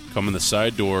Avenue. Come in the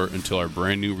side door until our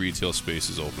brand new retail space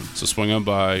is open. So swing on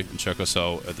by and check us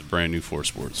out at the brand new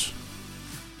Forest Sports.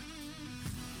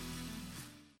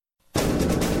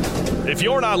 If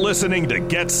you're not listening to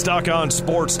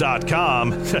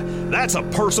GetStuckOnSports.com, that's a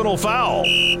personal foul.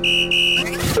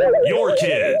 Your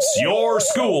kids, your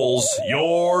schools,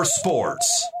 your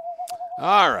sports.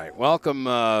 All right, welcome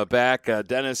back,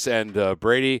 Dennis and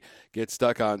Brady. Get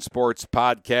Stuck on Sports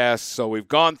podcast. So we've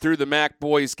gone through the MAC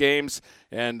boys games,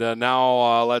 and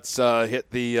now let's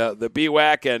hit the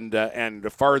BWAC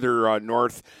and farther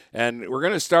north. And we're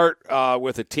going to start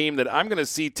with a team that I'm going to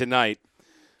see tonight,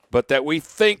 but that we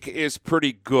think is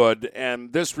pretty good,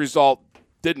 and this result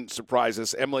didn't surprise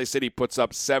us. Emily City puts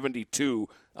up 72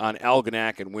 on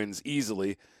Algonac and wins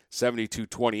easily,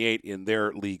 72-28 in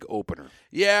their league opener.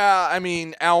 Yeah, I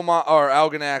mean,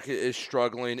 Algonac is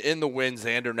struggling. In the win,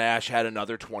 Xander Nash had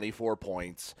another 24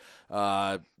 points.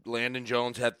 Landon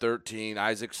Jones had 13,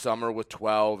 Isaac Summer with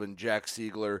 12, and Jack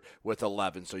Siegler with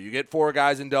 11. So you get four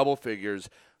guys in double figures.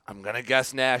 I'm going to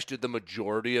guess Nash did the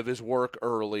majority of his work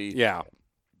early. Yeah.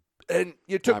 And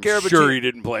you took care of it. I'm sure he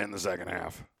didn't play in the second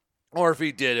half. Or if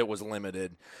he did, it was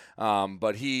limited.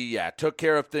 But he, took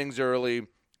care of things early.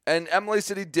 And Emily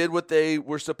City did what they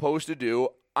were supposed to do.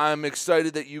 I'm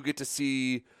excited that you get to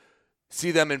see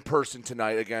them in person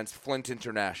tonight against Flint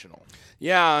International.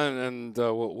 Yeah, and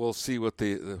we'll see what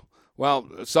well,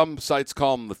 some sites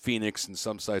call them the Phoenix, and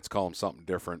some sites call them something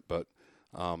different. But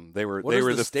they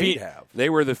were the state have? They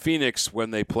were the Phoenix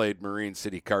when they played Marine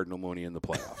City Cardinal Mooney in the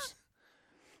playoffs.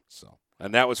 So,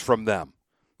 and that was from them.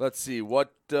 Let's see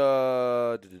what.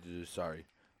 Sorry,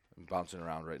 I'm bouncing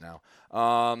around right now.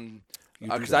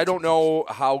 Because I don't know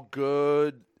how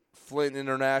good Flint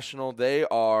International. They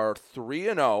are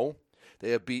 3-0.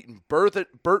 They have beaten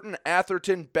Burton,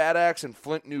 Atherton, Bad Axe, and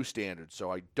Flint New Standard.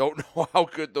 So I don't know how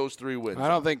good those three wins. I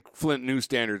don't think Flint New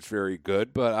Standard's very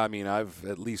good, but I mean I've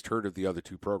at least heard of the other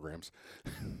two programs.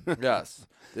 Yes,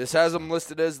 this has them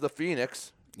listed as the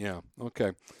Phoenix. Yeah.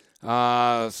 Okay.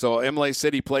 So Emily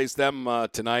City plays them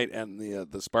tonight, and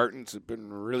the Spartans have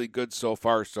been really good so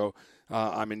far. So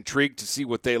I'm intrigued to see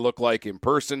what they look like in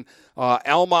person.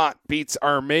 Almont beats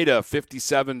Armada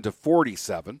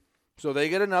 57-47. So they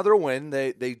get another win.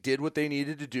 They did what they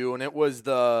needed to do, and it was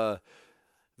their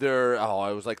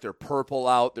purple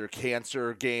out, their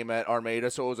cancer game at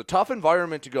Armada. So it was a tough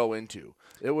environment to go into.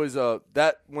 It was I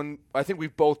think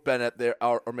we've both been at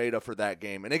Armada for that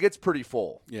game, and it gets pretty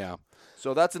full. Yeah.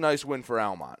 So that's a nice win for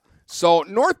Almont. So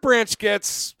North Branch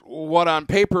gets what on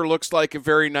paper looks like a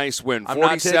very nice win. I'm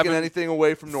not taking anything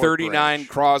away from North 39 Branch.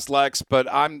 Cros-lex, but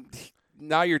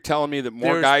now you're telling me that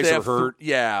more guys are hurt.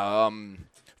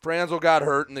 Franzel got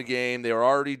hurt in the game. They were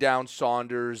already down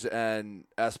Saunders and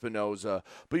Espinoza.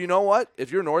 But you know what?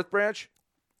 If you're North Branch,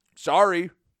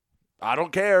 sorry, I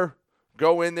don't care.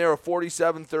 Go in there, a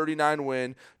 47-39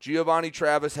 win. Giovanni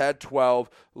Travis had 12.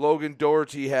 Logan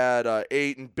Doherty had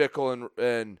 8, and Bickle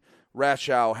and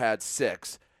Raschow had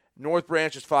 6. North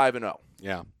Branch is 5-0.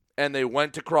 Yeah. And they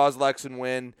went to Cros-lex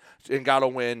and got a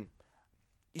win.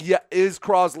 Yeah, is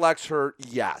Cros-lex hurt?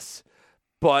 Yes.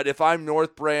 But if I'm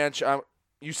North Branch,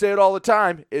 you say it all the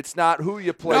time. It's not who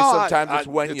you play. Sometimes it's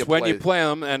when you play. It's when you play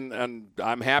them, and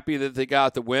I'm happy that they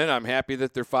got the win. I'm happy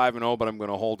that they're 5-0, but I'm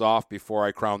going to hold off before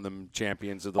I crown them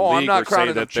champions of the league. I'm not or crowning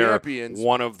say them that they're champions.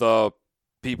 one of the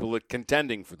people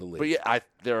contending for the league. But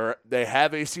yeah, they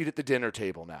have a seat at the dinner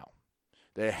table now.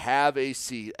 They have a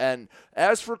seat. And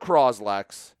as for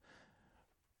Cros-lex,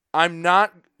 they are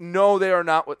not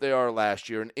what they are last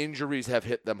year, and injuries have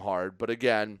hit them hard. But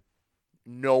again,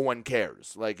 no one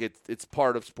cares. Like, it's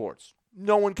part of sports.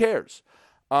 No one cares.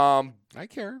 I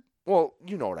care. Well,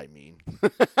 you know what I mean.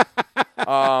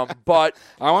 But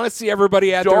I want to see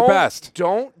everybody at their best.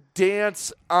 Don't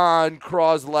dance on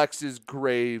Cros-lex's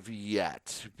grave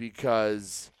yet,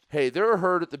 because, hey, they're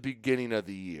hurt at the beginning of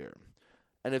the year.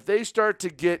 And if they start to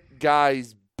get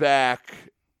guys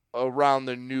back around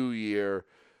the new year,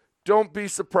 don't be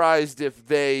surprised if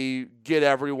they get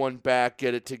everyone back,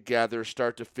 get it together,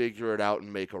 start to figure it out,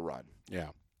 and make a run. Yeah.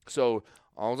 So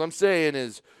all I'm saying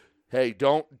is, hey,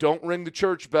 don't ring the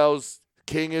church bells.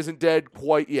 King isn't dead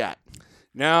quite yet.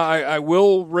 Now, I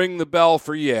will ring the bell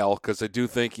for Yale, because I do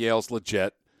think Yale's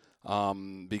legit,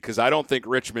 because I don't think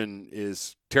Richmond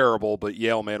is terrible, but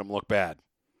Yale made them look bad.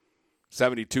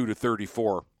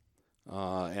 72-34.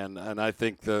 And I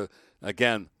think the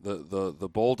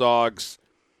Bulldogs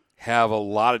have a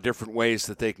lot of different ways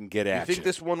that they can get at you. You think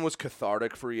this one was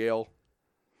cathartic for Yale?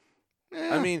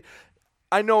 I mean,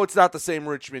 I know it's not the same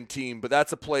Richmond team, but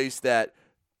that's a place that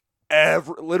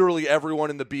literally everyone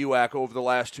in the BWAC over the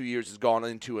last 2 years has gone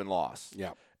into and lost.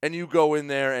 Yeah. And you go in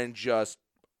there and just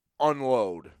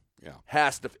unload. Yeah.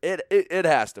 It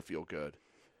has to feel good.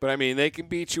 But, I mean, they can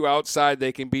beat you outside.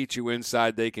 They can beat you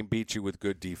inside. They can beat you with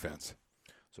good defense.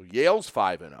 So Yale's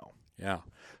 5-0. Yeah.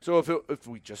 So if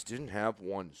we just didn't have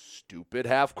one stupid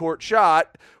half-court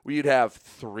shot, we'd have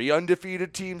 3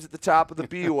 undefeated teams at the top of the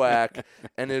BWAC,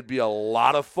 and it'd be a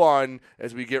lot of fun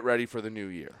as we get ready for the new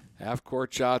year.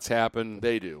 Half-court shots happen.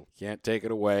 They do. Can't take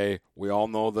it away. We all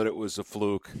know that it was a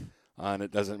fluke, and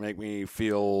it doesn't make me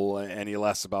feel any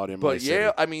less about Emily City. But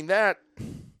yeah, I mean, that's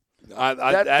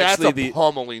actually a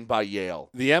pummeling by Yale.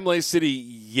 The Emily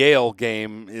City-Yale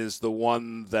game is the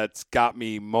one that's got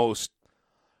me most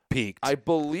peaked. I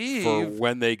believe for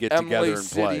when they get together and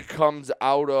play. Emily City comes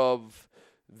out of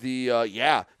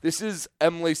the this is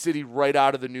Emily City right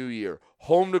out of the new year.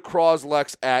 Home to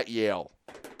Cros-lex at Yale.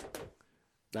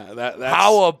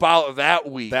 How about that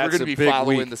week? We're going to be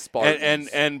following the Spartans.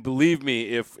 And believe me,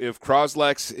 if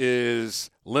Cros-lex is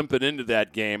limping into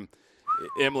that game,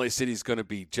 Emily City's going to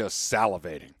be just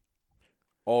salivating.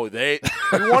 Oh, you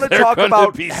want to talk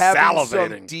about having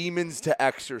some demons to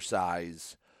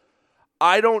exercise.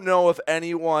 I don't know if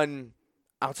anyone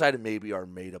outside of maybe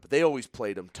Armada, but they always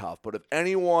played them tough. But if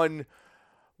anyone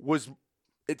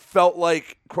it felt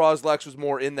like Cros-lex was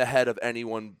more in the head of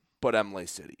anyone but Emily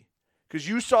City. Because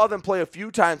you saw them play a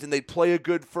few times, and they'd play a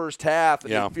good first half,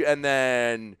 and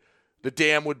then the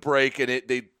dam would break, and it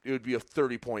would be a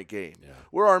 30-point game. Yeah.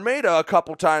 Where Armada a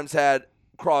couple times had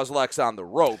Cros-lex on the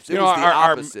ropes. It was the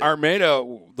opposite. Armada,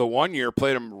 the one year,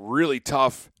 played them really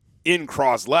tough in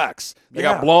Cros-lex. They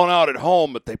got blown out at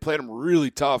home, but they played them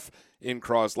really tough in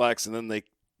Cros-lex, and then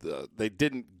they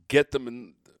didn't get them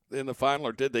in the final,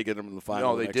 or did they get them in the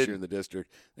final next year in the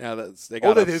district? Yeah, they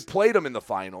played them in the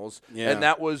finals, and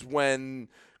that was when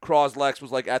Cros-lex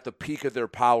was like at the peak of their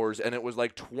powers, and it was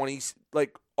like 20.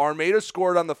 Like Armada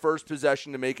scored on the first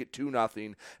possession to make it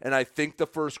 2-0, and I think the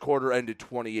first quarter ended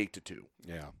 28-2.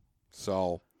 Yeah.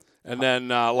 So, and then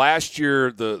last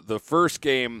year the first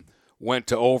game went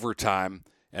to overtime,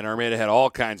 and Armada had all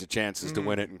kinds of chances to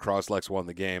win it, and Cros-lex won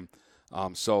the game.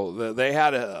 So they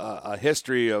had a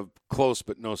history of close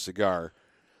but no cigar.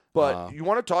 But you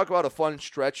want to talk about a fun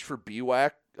stretch for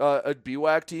BWAC, a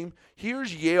BWAC team?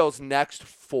 Here's Yale's next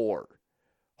 4.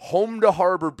 Home to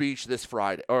Harbor Beach this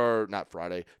Friday. Or not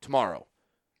Friday, tomorrow.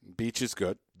 Beach is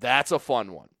good. That's a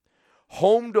fun one.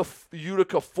 Home to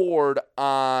Utica Ford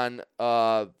on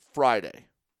Friday.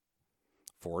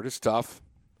 Ford is tough.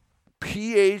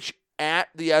 PH at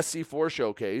the SC4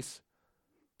 showcase.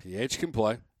 PH can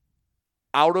play.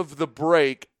 Out of the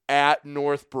break at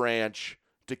North Branch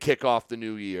to kick off the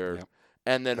new year,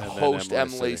 and then host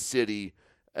Emily City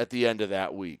at the end of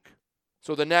that week.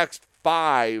 So the next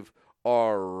 5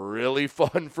 are really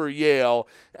fun for Yale,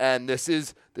 and this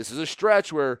is a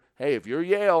stretch where, hey, if you're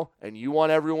Yale and you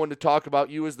want everyone to talk about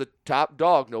you as the top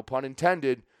dog, no pun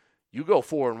intended, you go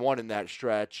 4-1 in that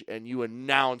stretch, and you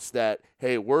announce that,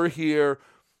 hey, we're here.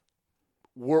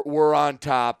 We're on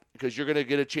top, because you're going to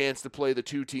get a chance to play the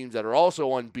 2 teams that are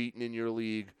also unbeaten in your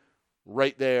league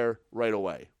right there, right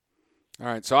away. All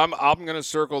right, so I'm going to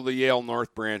circle the Yale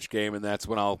North Branch game, and that's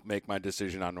when I'll make my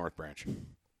decision on North Branch.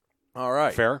 All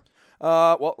right. Fair?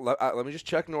 Well, let me just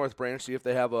check North Branch, see if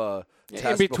they have a test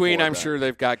in between. I'm sure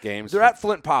they've got games. They're at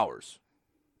Flint Powers.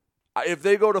 If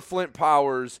they go to Flint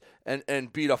Powers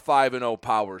and beat a 5-0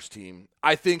 Powers team,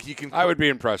 I think you can. I would be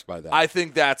impressed by that. I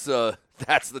think that's the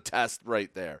test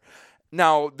right there.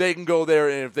 Now, they can go there,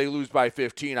 and if they lose by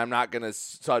 15, I'm not going to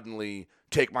suddenly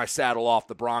take my saddle off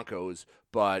the Broncos.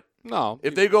 But no,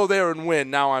 if they go there and win,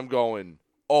 now I'm going,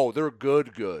 oh, they're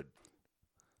good.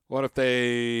 What if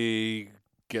they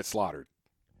get slaughtered?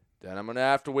 Then I'm going to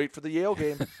have to wait for the Yale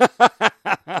game. All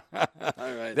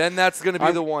right. Then that's going to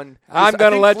be the one. I'm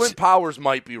going to let Flint Powers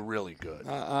might be really good.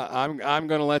 I'm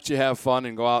going to let you have fun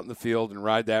and go out in the field and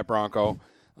ride that Bronco,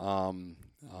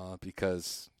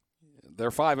 because they're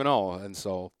 5-0, and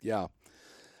so yeah.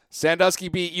 Sandusky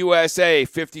beat USA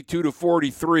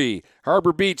 52-43.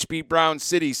 Harbor Beach beat Brown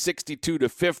City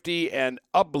 62-50, and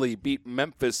Ubley beat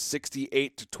Memphis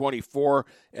 68-24.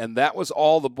 And that was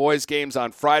all the boys' games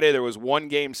on Friday. There was one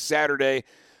game Saturday.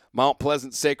 Mount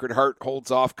Pleasant Sacred Heart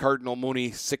holds off Cardinal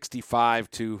Mooney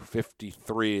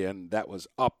 65-53, and that was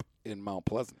up in Mount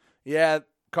Pleasant. Yeah,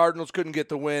 Cardinals couldn't get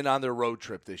the win on their road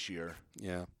trip this year.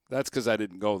 Yeah, that's because I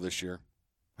didn't go this year.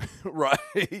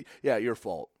 Right. Yeah, your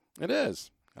fault. It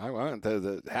is. I went.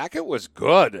 The Hackett was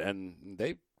good, and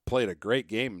they played a great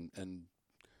game, and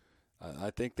I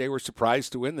think they were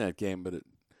surprised to win that game, but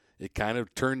it kind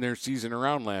of turned their season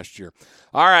around last year.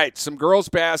 All right, some girls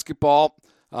basketball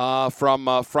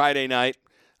from Friday night.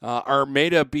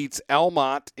 Armada beats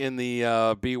Elmont in the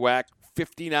BWAC.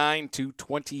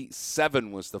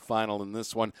 59-27 was the final in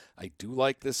this one. I do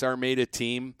like this Armada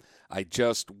team. I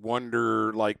just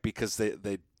wonder, because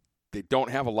they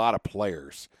don't have a lot of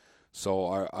players.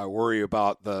 So I worry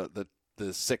about the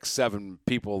 6-7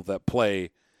 people that play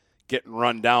getting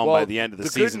run down by the end of the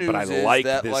season. But I like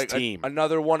this team.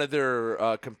 Another one of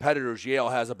their competitors, Yale,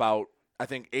 has about, I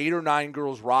think, 8 or 9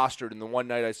 girls rostered. And the one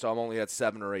night I saw them only had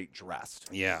 7 or 8 dressed.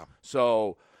 Yeah.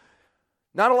 So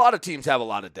not a lot of teams have a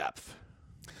lot of depth.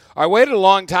 I waited a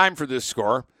long time for this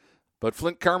score. But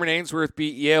Flint Carmen Ainsworth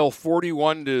beat Yale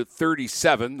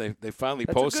 41-37. They finally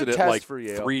posted it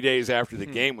 3 days after the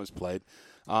game was played.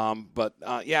 And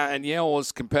Yale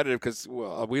was competitive because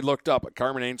we looked up.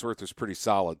 Carmen Ainsworth was pretty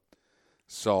solid.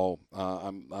 So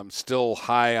I'm still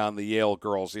high on the Yale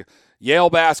girls. Yale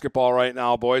basketball right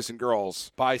now, boys and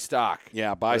girls. Buy stock.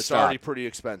 Yeah, buy it's stock. It's already pretty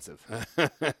expensive.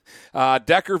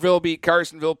 Deckerville beat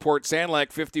Carsonville Port Sanilac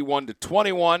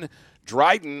 51-21.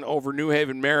 Dryden over New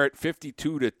Haven Merritt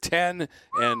 52-10,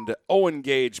 and Owen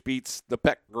Gage beats the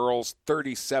Peck girls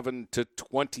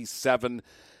 37-27.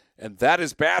 And that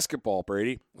is basketball,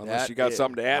 Brady, unless you got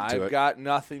something to add to it. I've got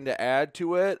nothing to add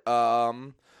to it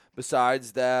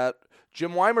besides that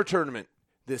Jim Weimer tournament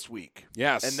this week.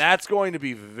 Yes. And that's going to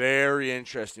be very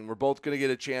interesting. We're both going to get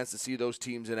a chance to see those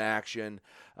teams in action.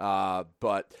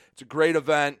 But it's a great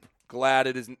event. Glad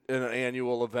it is an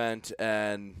annual event.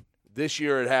 And this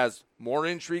year it has more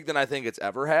intrigue than I think it's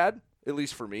ever had, at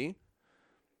least for me.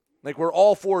 Where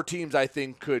all 4 teams, I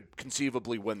think, could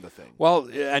conceivably win the thing. Well,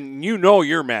 and you know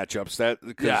your matchups.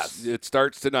 Yes. It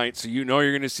starts tonight, so you know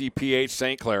you're going to see PH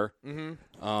St Clair,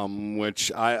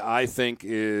 which I think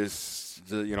is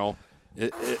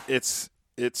it's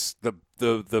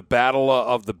the battle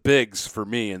of the bigs for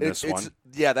me in this one.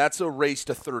 Yeah, that's a race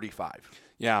to 35.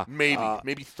 Yeah,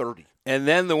 maybe 30. And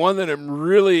then the one that I'm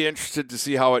really interested to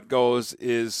see how it goes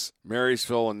is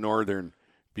Marysville and Northern,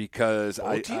 because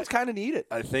both teams kind of need it.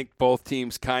 I think both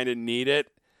teams kind of need it,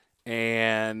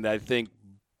 and I think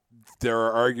there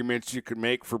are arguments you could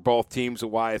make for both teams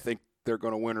of why I think they're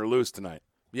going to win or lose tonight.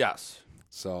 Yes.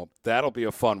 So that'll be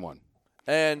a fun one.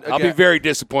 And again, I'll be very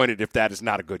disappointed if that is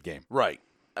not a good game. Right.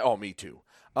 Oh, me too.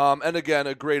 And again,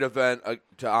 a great event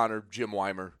to honor Jim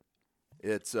Weimer.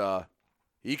 It's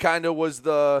he kind of was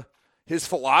his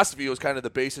philosophy was kind of the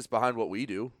basis behind what we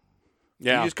do.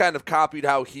 Yeah. He just kind of copied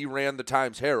how he ran the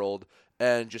Times-Herald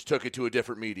and just took it to a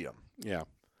different medium. Yeah.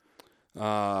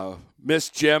 Miss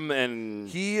Jim, and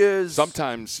he is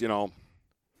sometimes, you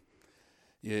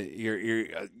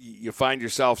find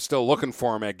yourself still looking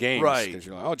for him at games. Right. Because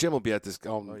you're like, oh, Jim will be at this.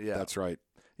 Oh, yeah. That's right.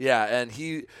 Yeah, and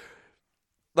he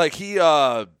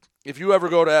if you ever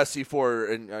go to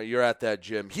SC4 and you're at that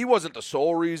gym, he wasn't the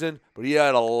sole reason, but he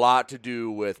had a lot to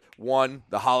do with, one,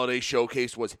 the holiday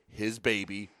showcase was his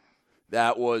baby.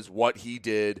 That was what he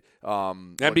did.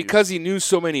 And because he knew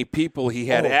so many people, he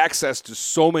had access to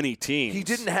so many teams. He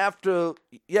didn't have to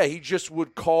 – he just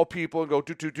would call people and go,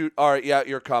 doot, doot, doot. All right, yeah,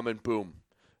 you're coming, boom.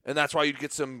 And that's why you'd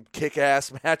get some kick-ass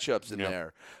matchups in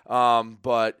there.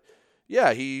 But,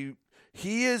 yeah, he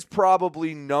is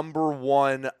probably number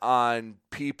one on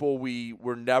people we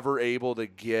were never able to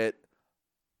get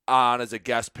on as a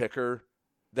guest picker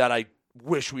that I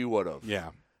wish we would have. Yeah.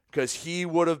 because he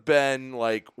would have been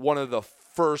like one of the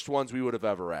first ones we would have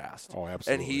ever asked. Oh,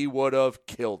 absolutely. And he would have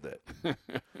killed it.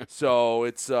 So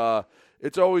it's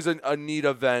always a neat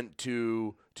event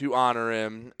to honor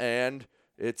him, and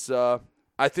it's I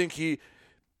think he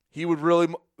would really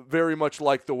very much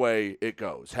like the way it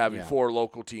goes, having 4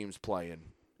 local teams playing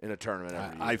in a tournament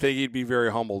every year. I think he'd be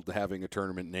very humbled having a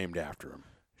tournament named after him.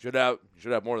 Should have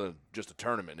more than just a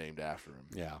tournament named after him.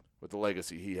 Yeah, with the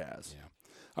legacy he has. Yeah.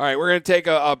 All right, we're going to take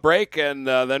a break, and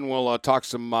then we'll talk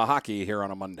some hockey here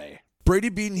on a Monday. Brady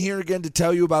Beaton here again to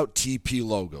tell you about TP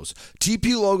Logos.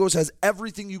 TP Logos has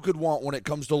everything you could want when it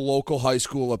comes to local high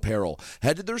school apparel.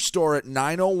 Head to their store at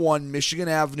 901 Michigan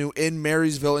Avenue in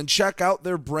Marysville and check out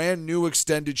their brand new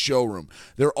extended showroom.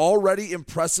 Their already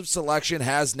impressive selection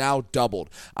has now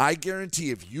doubled. I guarantee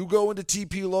if you go into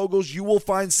TP Logos, you will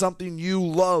find something you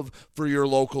love for your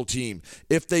local team.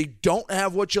 If they don't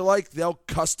have what you like, they'll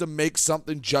custom make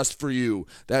something just for you.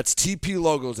 That's TP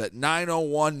Logos at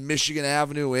 901 Michigan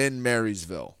Avenue in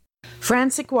Marysville.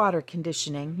 Frantic Water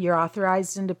Conditioning, your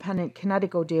authorized independent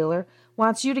Connecticut dealer,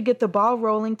 wants you to get the ball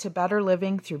rolling to better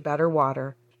living through better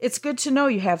water. It's good to know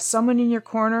you have someone in your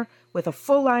corner with a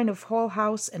full line of whole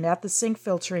house and at-the-sink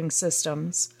filtering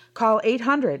systems. Call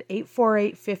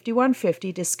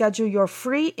 800-848-5150 to schedule your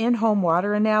free in-home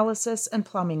water analysis and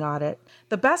plumbing audit.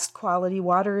 The best quality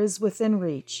water is within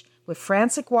reach with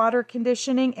Frantic Water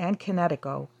Conditioning and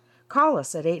Connecticut. Call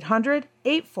us at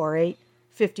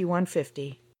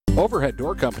 800-848-5150. Overhead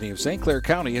Door Company of St Clair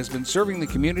County has been serving the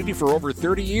community for over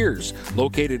 30 years.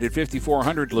 Located at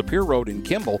 5400 Lapeer Road in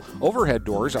Kimball, Overhead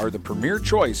Doors are the premier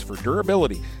choice for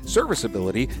durability,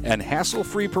 serviceability, and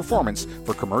hassle-free performance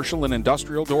for commercial and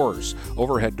industrial doors.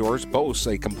 Overhead Doors boasts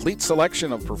a complete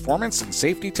selection of performance and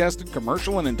safety-tested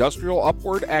commercial and industrial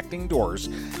upward-acting doors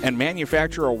and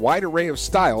manufacture a wide array of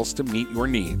styles to meet your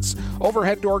needs.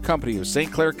 Overhead Door Company of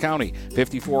St Clair County,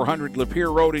 5400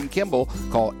 Lapeer Road in Kimball.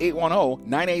 Call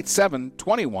 810-987-2185.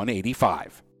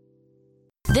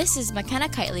 This is McKenna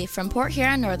Kitely from Port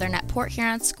Huron Northern at Port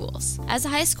Huron Schools. As a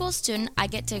high school student, I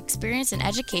get to experience an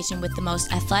education with the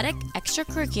most athletic,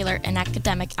 extracurricular, and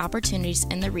academic opportunities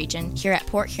in the region here at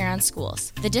Port Huron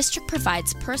Schools. The district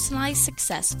provides personalized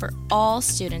success for all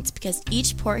students because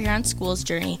each Port Huron Schools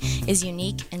journey is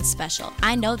unique and special.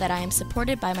 I know that I am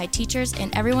supported by my teachers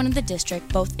and everyone in the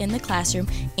district, both in the classroom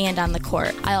and on the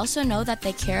court. I also know that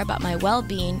they care about my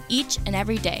well-being each and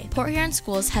every day. Port Huron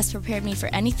Schools has prepared me for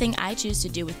anything I choose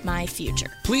to do with my future.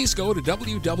 Please go to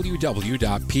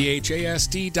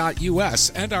www.phasd.us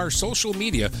and our social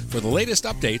media for the latest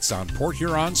updates on Port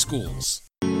Huron schools.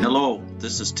 Hello,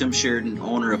 this is Tim Sheridan,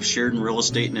 owner of Sheridan Real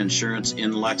Estate and Insurance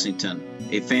in Lexington,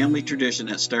 a family tradition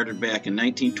that started back in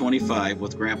 1925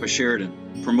 with Grandpa Sheridan.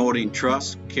 Promoting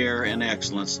trust, care, and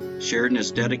excellence, Sheridan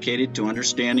is dedicated to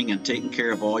understanding and taking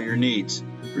care of all your needs.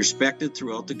 Respected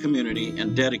throughout the community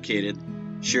and dedicated,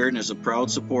 Sheridan is a proud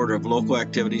supporter of local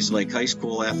activities like high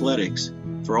school athletics.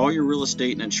 For all your real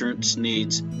estate and insurance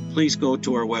needs, please go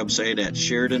to our website at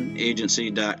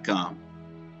SheridanAgency.com.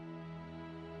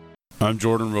 I'm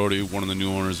Jordan Rohde, one of the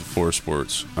new owners of Forest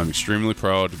Sports. I'm extremely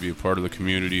proud to be a part of the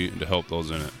community and to help those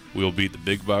in it. We will beat the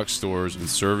big box stores in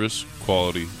service,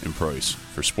 quality, and price.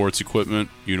 For sports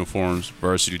equipment, uniforms,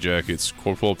 varsity jackets,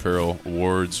 corporal apparel,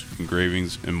 awards,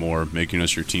 engravings, and more, making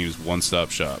us your team's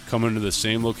one-stop shop. Come into the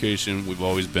same location we've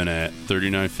always been at,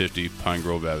 3950 Pine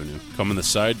Grove Avenue. Come in the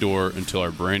side door until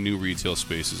our brand new retail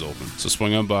space is open. So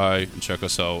swing on by and check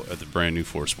us out at the brand new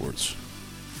Forest Sports.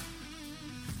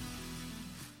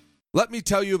 Let me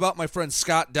tell you about my friend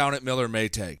Scott down at Miller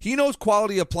Maytag. He knows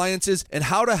quality appliances and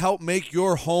how to help make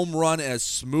your home run as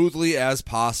smoothly as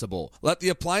possible. Let the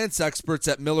appliance experts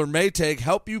at Miller Maytag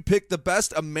help you pick the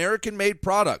best American-made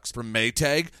products from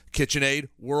Maytag, KitchenAid,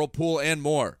 Whirlpool, and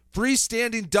more.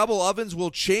 Freestanding double ovens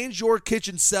will change your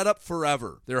kitchen setup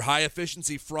forever. Their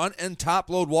high-efficiency front and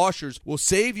top-load washers will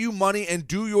save you money and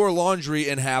do your laundry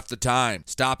in half the time.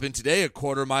 Stop in today a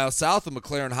quarter mile south of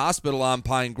McLaren Hospital on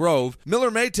Pine Grove.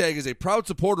 Miller Maytag is a proud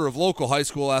supporter of local high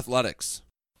school athletics.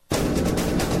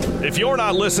 If you're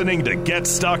not listening to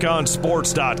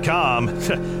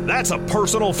GetStuckOnSports.com, that's a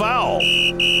personal foul.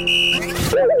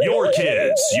 Your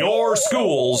kids, your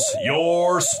schools,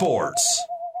 your sports.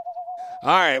 All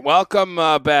right, welcome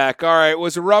back. All right, it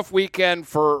was a rough weekend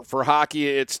for hockey.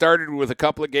 It started with a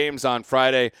couple of games on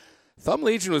Friday. Thumb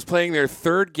Legion was playing their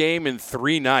third game in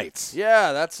 3 nights.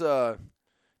 Yeah, that's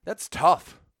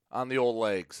tough on the old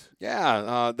legs.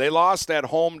 Yeah, they lost at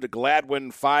home to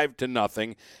Gladwin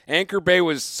 5-0. Anchor Bay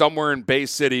was somewhere in Bay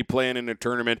City playing in a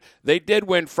tournament. They did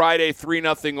win Friday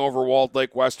 3-0 over Walled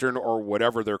Lake Western or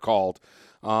whatever they're called.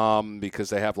 because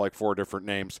they have like 4 different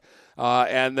names.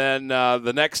 And then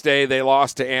the next day they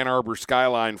lost to Ann Arbor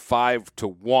Skyline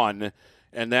 5-1.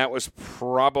 And that was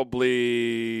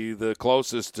probably the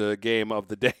closest game of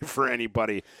the day for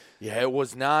anybody. Yeah, it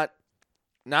was not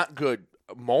good.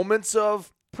 Moments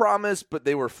of promise, but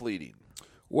they were fleeting.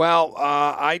 Well,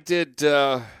 I did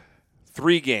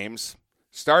 3 games.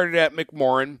 Started at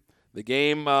McMorran.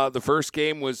 The first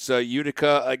game was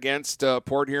Utica against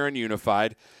Port Huron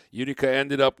Unified. Utica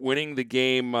ended up winning the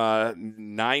game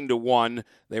 9-1.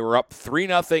 They were up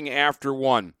 3-0 after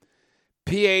 1.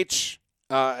 PH.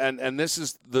 And this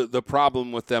is the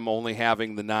problem with them only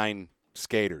having the 9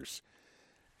 skaters.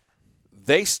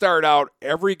 They start out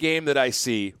every game that I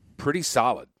see pretty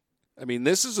solid. I mean,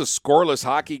 this is a scoreless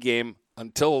hockey game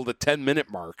until the 10-minute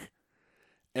mark.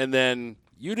 And then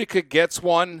Utica gets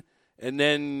one, and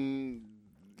then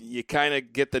you kind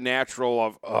of get the natural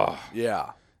of, ugh.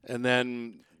 Yeah. And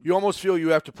then you almost feel you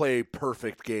have to play a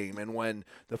perfect game, and when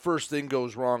the first thing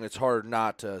goes wrong, it's hard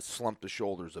not to slump the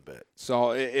shoulders a bit.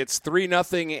 So it's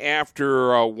 3-0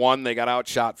 after 1. They got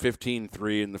outshot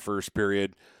 15-3 in the first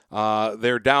period.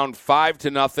 They're down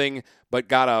 5-0, but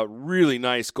got a really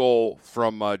nice goal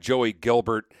from Joey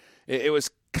Gilbert. It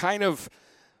was kind of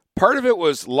part of it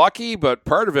was lucky, but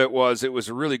part of it was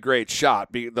a really great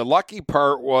shot. The lucky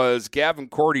part was Gavin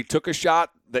Cordy took a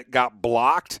shot that got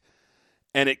blocked,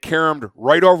 and it caromed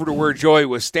right over to where Joey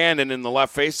was standing in the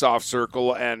left faceoff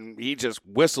circle, and he just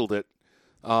whistled it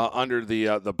under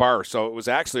the bar. So it was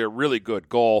actually a really good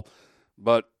goal,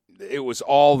 but it was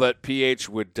all that PH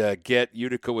would get.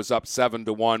 Utica was up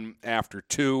 7-1 after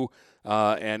 2,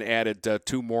 and added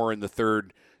 2 more in the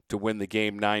third to win the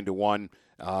game 9-1.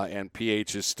 And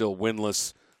PH is still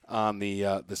winless on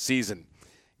the season.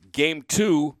 Game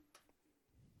 2,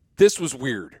 this was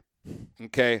weird.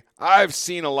 Okay, I've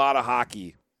seen a lot of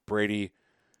hockey, Brady,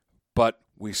 but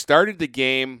we started the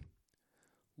game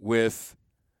with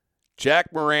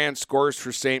Jack Moran scores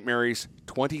for St. Mary's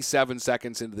 27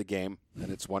 seconds into the game,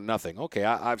 and it's 1-0. Okay,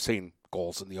 I've seen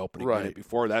goals in the opening minute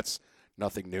before. That's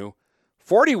nothing new.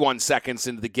 41 seconds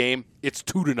into the game, it's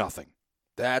 2-0.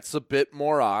 That's a bit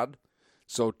more odd.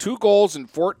 So 2 goals in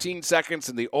 14 seconds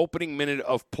in the opening minute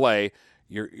of play.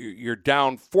 You're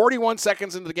down 41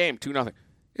 seconds into the game, 2-0.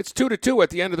 It's 2-2 at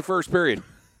the end of the first period.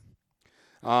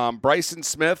 Bryson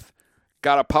Smith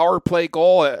got a power play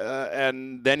goal,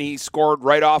 and then he scored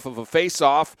right off of a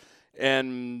face-off.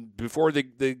 And before the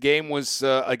game was,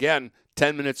 again,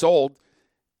 10 minutes old,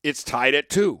 it's tied at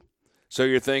 2. So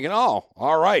you're thinking, oh,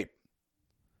 all right.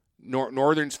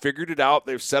 Northern's figured it out.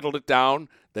 They've settled it down.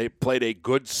 They played a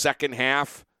good second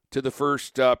half to the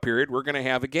first period. We're going to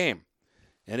have a game.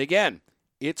 And again,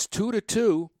 it's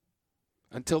 2-2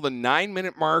 until the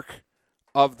 9-minute mark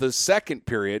of the second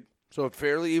period. So a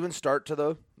fairly even start to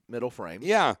the middle frame.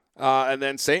 Yeah. And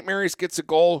then St. Mary's gets a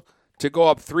goal to go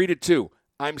up 3-2.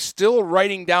 I'm still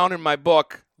writing down in my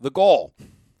book the goal.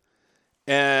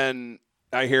 And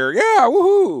I hear, yeah,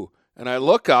 woohoo. And I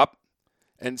look up,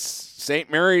 and St.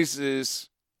 Mary's is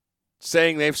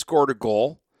saying they've scored a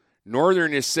goal.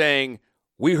 Northern is saying,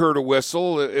 we heard a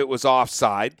whistle. It was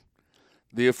offside.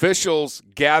 The officials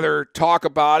gather, talk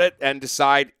about it, and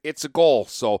decide it's a goal.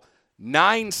 So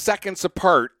 9 seconds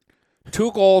apart,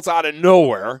 2 goals out of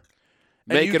nowhere,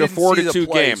 make it a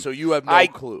 4-2 game. So you have no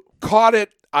clue. Caught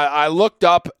it. I looked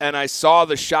up, and I saw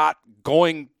the shot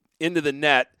going into the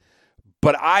net,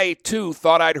 but I, too,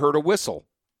 thought I'd heard a whistle.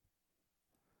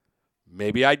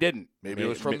 Maybe I didn't. Maybe it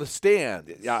was from the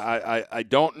stand. Yeah, I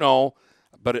don't know,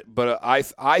 but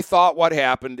I thought what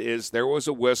happened is there was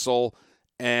a whistle,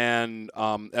 and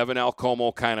Evan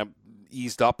Alcomo kind of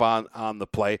eased up on the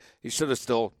play. He should have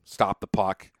still stopped the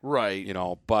puck, right?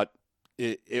 But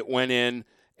it went in,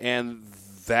 and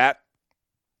that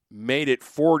made it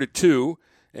 4-2.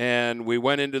 And we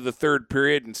went into the third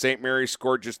period, and St. Mary's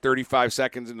scored just 35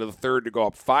 seconds into the third to go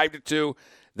up 5-2.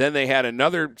 Then they had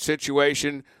another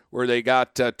situation where they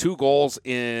got 2 goals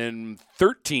in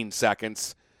 13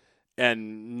 seconds,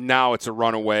 and now it's a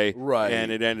runaway. Right.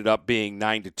 And it ended up being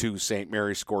 9-2. St.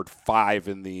 Mary's scored 5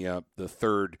 in the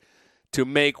third to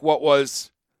make what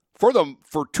was, for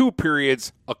 2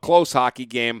 periods, a close hockey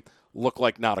game look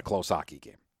like not a close hockey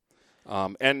game.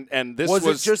 And this was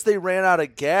it just they ran out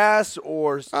of gas,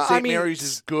 or St. Mary's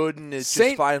is good and it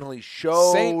just finally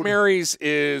showed? St. Mary's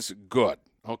is good.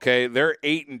 Okay, they're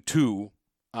 8-2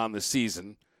 on the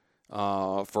season.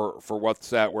 For what's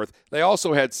that worth? They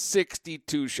also had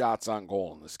 62 shots on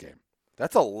goal in this game.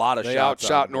 That's a lot of shots. They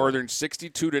outshot Northern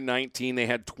 62-19. They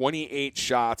had 28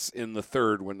 shots in the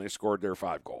third when they scored their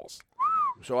 5 goals.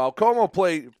 So Alcomo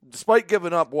played, despite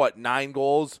giving up, 9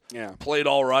 goals? Yeah. Played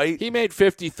all right. He made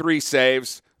 53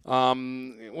 saves.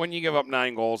 When you give up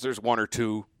 9 goals, there's 1 or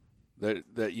 2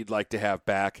 that you'd like to have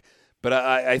back. But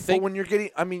I think. But when you're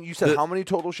getting, you said how many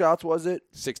total shots was it?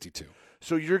 62.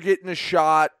 So you're getting a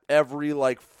shot every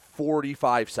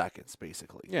 45 seconds,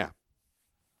 basically. Yeah.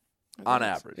 On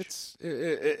average.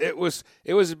 It was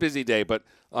a busy day, but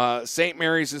St.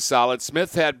 Mary's is solid.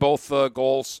 Smith had both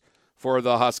goals for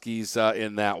the Huskies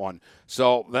in that one.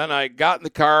 So then I got in the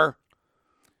car,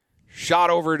 shot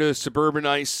over to Suburban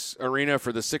Ice Arena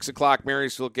for the 6 o'clock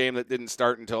Marysville game that didn't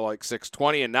start until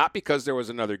 6:20, and not because there was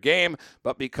another game,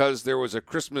 but because there was a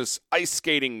Christmas ice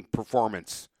skating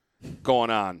performance going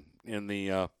on in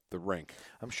the rink.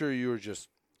 I'm sure you were just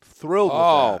thrilled with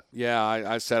that. Yeah,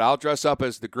 I said I'll dress up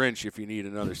as the Grinch if you need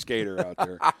another skater out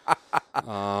there.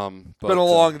 It's been a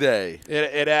long day.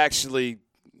 It actually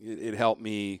helped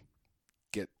me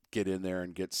get in there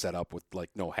and get set up with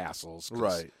no hassles.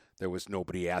 Right. There was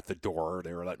nobody at the door.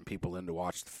 They were letting people in to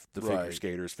watch the figure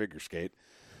skaters figure skate.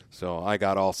 So I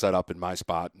got all set up in my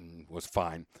spot and was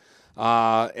fine.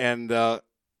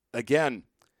 Again,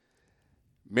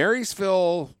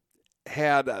 Marysville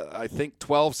had, I think,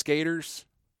 12 skaters.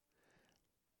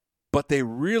 But they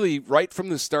really, right from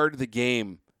the start of the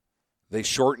game, they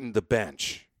shortened the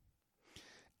bench.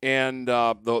 And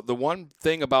the one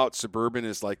thing about Suburban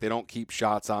is they don't keep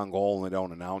shots on goal and they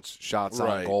don't announce shots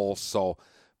on goal. So,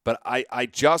 but I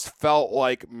just felt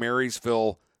like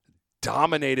Marysville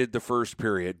dominated the first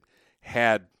period,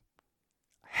 had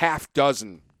half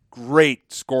dozen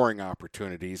great scoring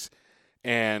opportunities,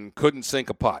 and couldn't sink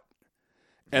a putt.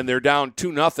 And they're down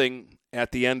 2-0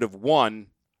 at the end of one.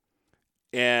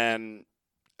 And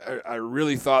I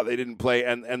really thought they didn't play.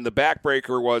 And the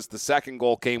backbreaker was the second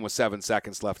goal came with 7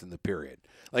 seconds left in the period.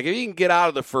 If you can get out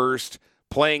of the first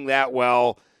playing that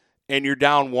well and you're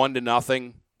down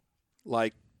 1-0,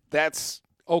 that's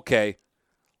okay.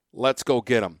 Let's go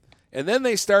get them. And then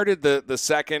they started the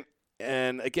second,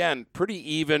 and again,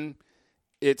 pretty even.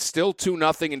 It's still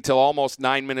 2-0 until almost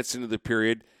 9 minutes into the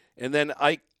period. And then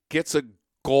Ike gets a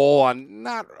goal on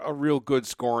not a real good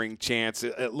scoring chance.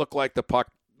 It looked like the puck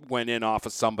went in off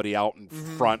of somebody out in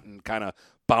front and kind of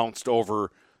bounced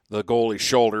over the goalie's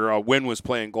shoulder. Wynn was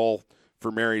playing goal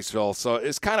for Marysville, so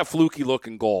it's kind of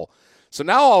fluky-looking goal. So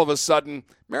now all of a sudden,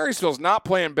 Marysville's not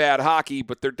playing bad hockey,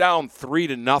 but they're down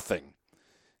 3-0.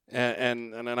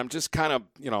 And I'm just kind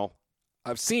of,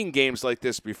 I've seen games like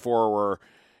this before where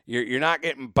you're not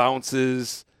getting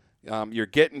bounces, you're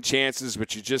getting chances,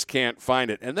 but you just can't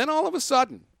find it. And then all of a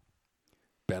sudden,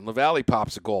 Ben LaValle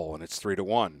pops a goal, and it's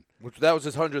 3-1. That was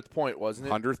his 100th point, wasn't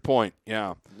it? 100th point,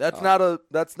 yeah. That's not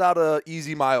a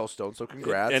easy milestone, so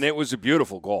congrats. And it was a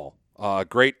beautiful goal.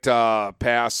 Great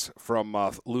pass from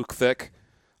Luke Thick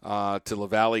to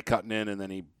LaValle cutting in, and then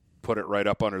he put it right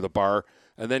up under the bar.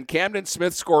 And then Camden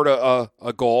Smith scored a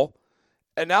goal,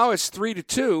 and now it's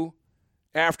 3-2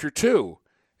 after 2.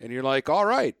 And you're like, all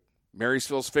right,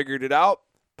 Marysville's figured it out.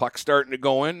 Puck's starting to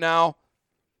go in now.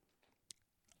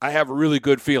 I have a really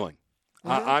good feeling.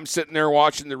 I'm sitting there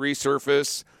watching the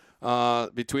resurface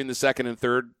between the second and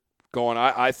third going,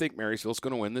 I think Marysville's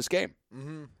going to win this game.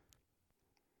 Mm-hmm.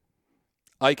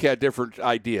 Ike had different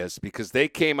ideas because they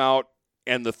came out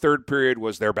and the third period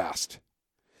was their best.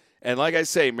 And like I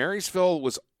say, Marysville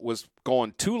was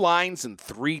going 2 lines and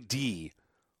 3D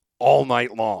all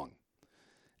night long.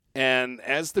 And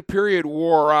as the period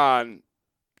wore on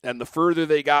and the further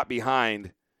they got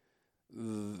behind,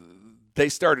 they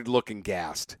started looking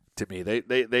gassed to me.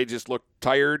 They just looked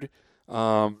tired.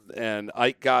 And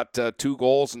Ike got 2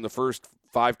 goals in the first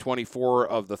 5:24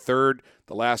 of the third.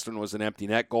 The last one was an empty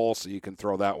net goal, so you can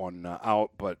throw that one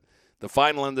out. But the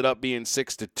final ended up being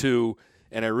 6-2,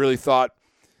 and I really thought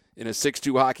in a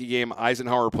 6-2 hockey game,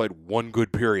 Eisenhower played 1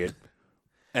 good period,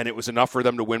 and it was enough for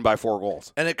them to win by 4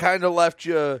 goals. And it kind of left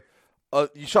you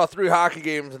you saw 3 hockey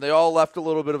games, and they all left a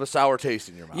little bit of a sour taste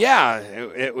in your mouth. Yeah,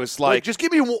 it was like just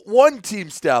give me one team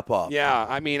step up. Yeah,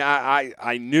 I mean,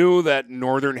 I knew that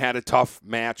Northern had a tough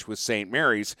match with St.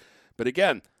 Mary's, but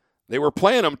again, they were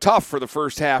playing them tough for the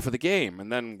first half of the game,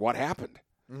 and then what happened?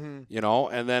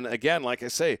 Mm-hmm. And then again, like I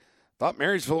say, thought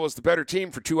Marysville was the better team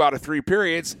for 2 out of 3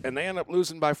 periods, and they end up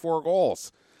losing by 4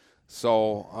 goals.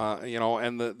 So,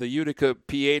 and the Utica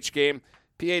PH game,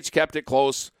 PH kept it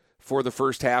close for the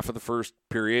first half of the first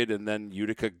period, and then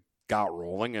Utica got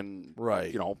rolling, and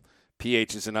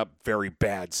PH is in a very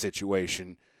bad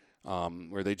situation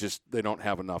where they don't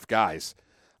have enough guys.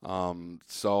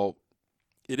 So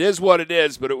it is what it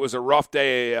is, but it was a rough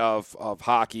day of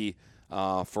hockey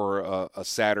for a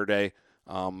Saturday.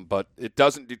 But it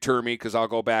doesn't deter me because I'll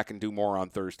go back and do more on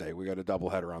Thursday. We got a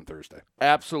doubleheader on Thursday.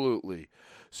 Absolutely.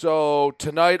 So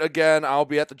tonight, again, I'll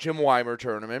be at the Jim Weimer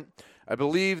tournament. I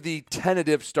believe the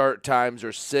tentative start times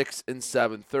are 6 and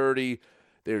 7:30.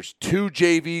 There's 2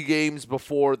 JV games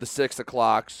before the 6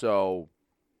 o'clock, so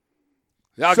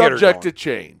subject to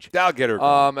change. I'll get her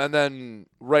going. And then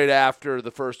right after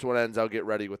the first one ends, I'll get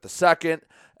ready with the second.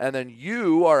 And then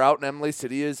you are out in Imlay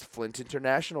City as Flint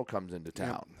International comes into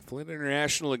town. Yeah, Flint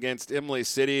International against Imlay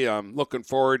City. I'm looking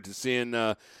forward to seeing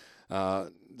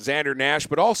Xander Nash,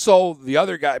 but also the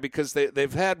other guy, because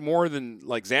they've had more than,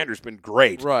 like, Xander's been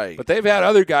great. Right. But they've had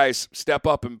other guys step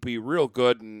up and be real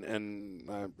good, and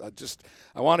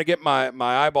I want to get my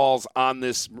eyeballs on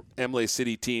this Imlay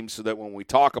City team so that when we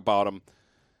talk about them,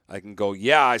 I can go,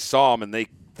 yeah, I saw him, and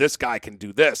this guy can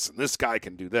do this, and this guy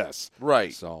can do this.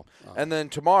 Right. So, and then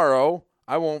tomorrow,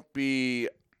 I won't be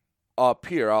up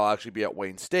here. I'll actually be at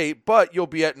Wayne State, but you'll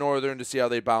be at Northern to see how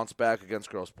they bounce back against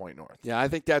Grosse Pointe North. Yeah, I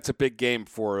think that's a big game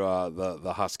for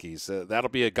the Huskies. That'll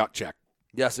be a gut check.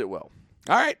 Yes, it will.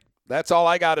 All right. That's all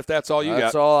I got, if that's all you got.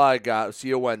 That's all I got. See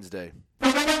you Wednesday.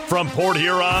 From Port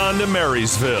Huron to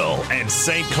Marysville and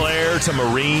St. Clair to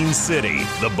Marine City,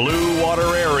 the Blue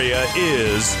Water area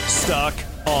is Stuck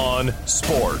on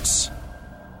Sports.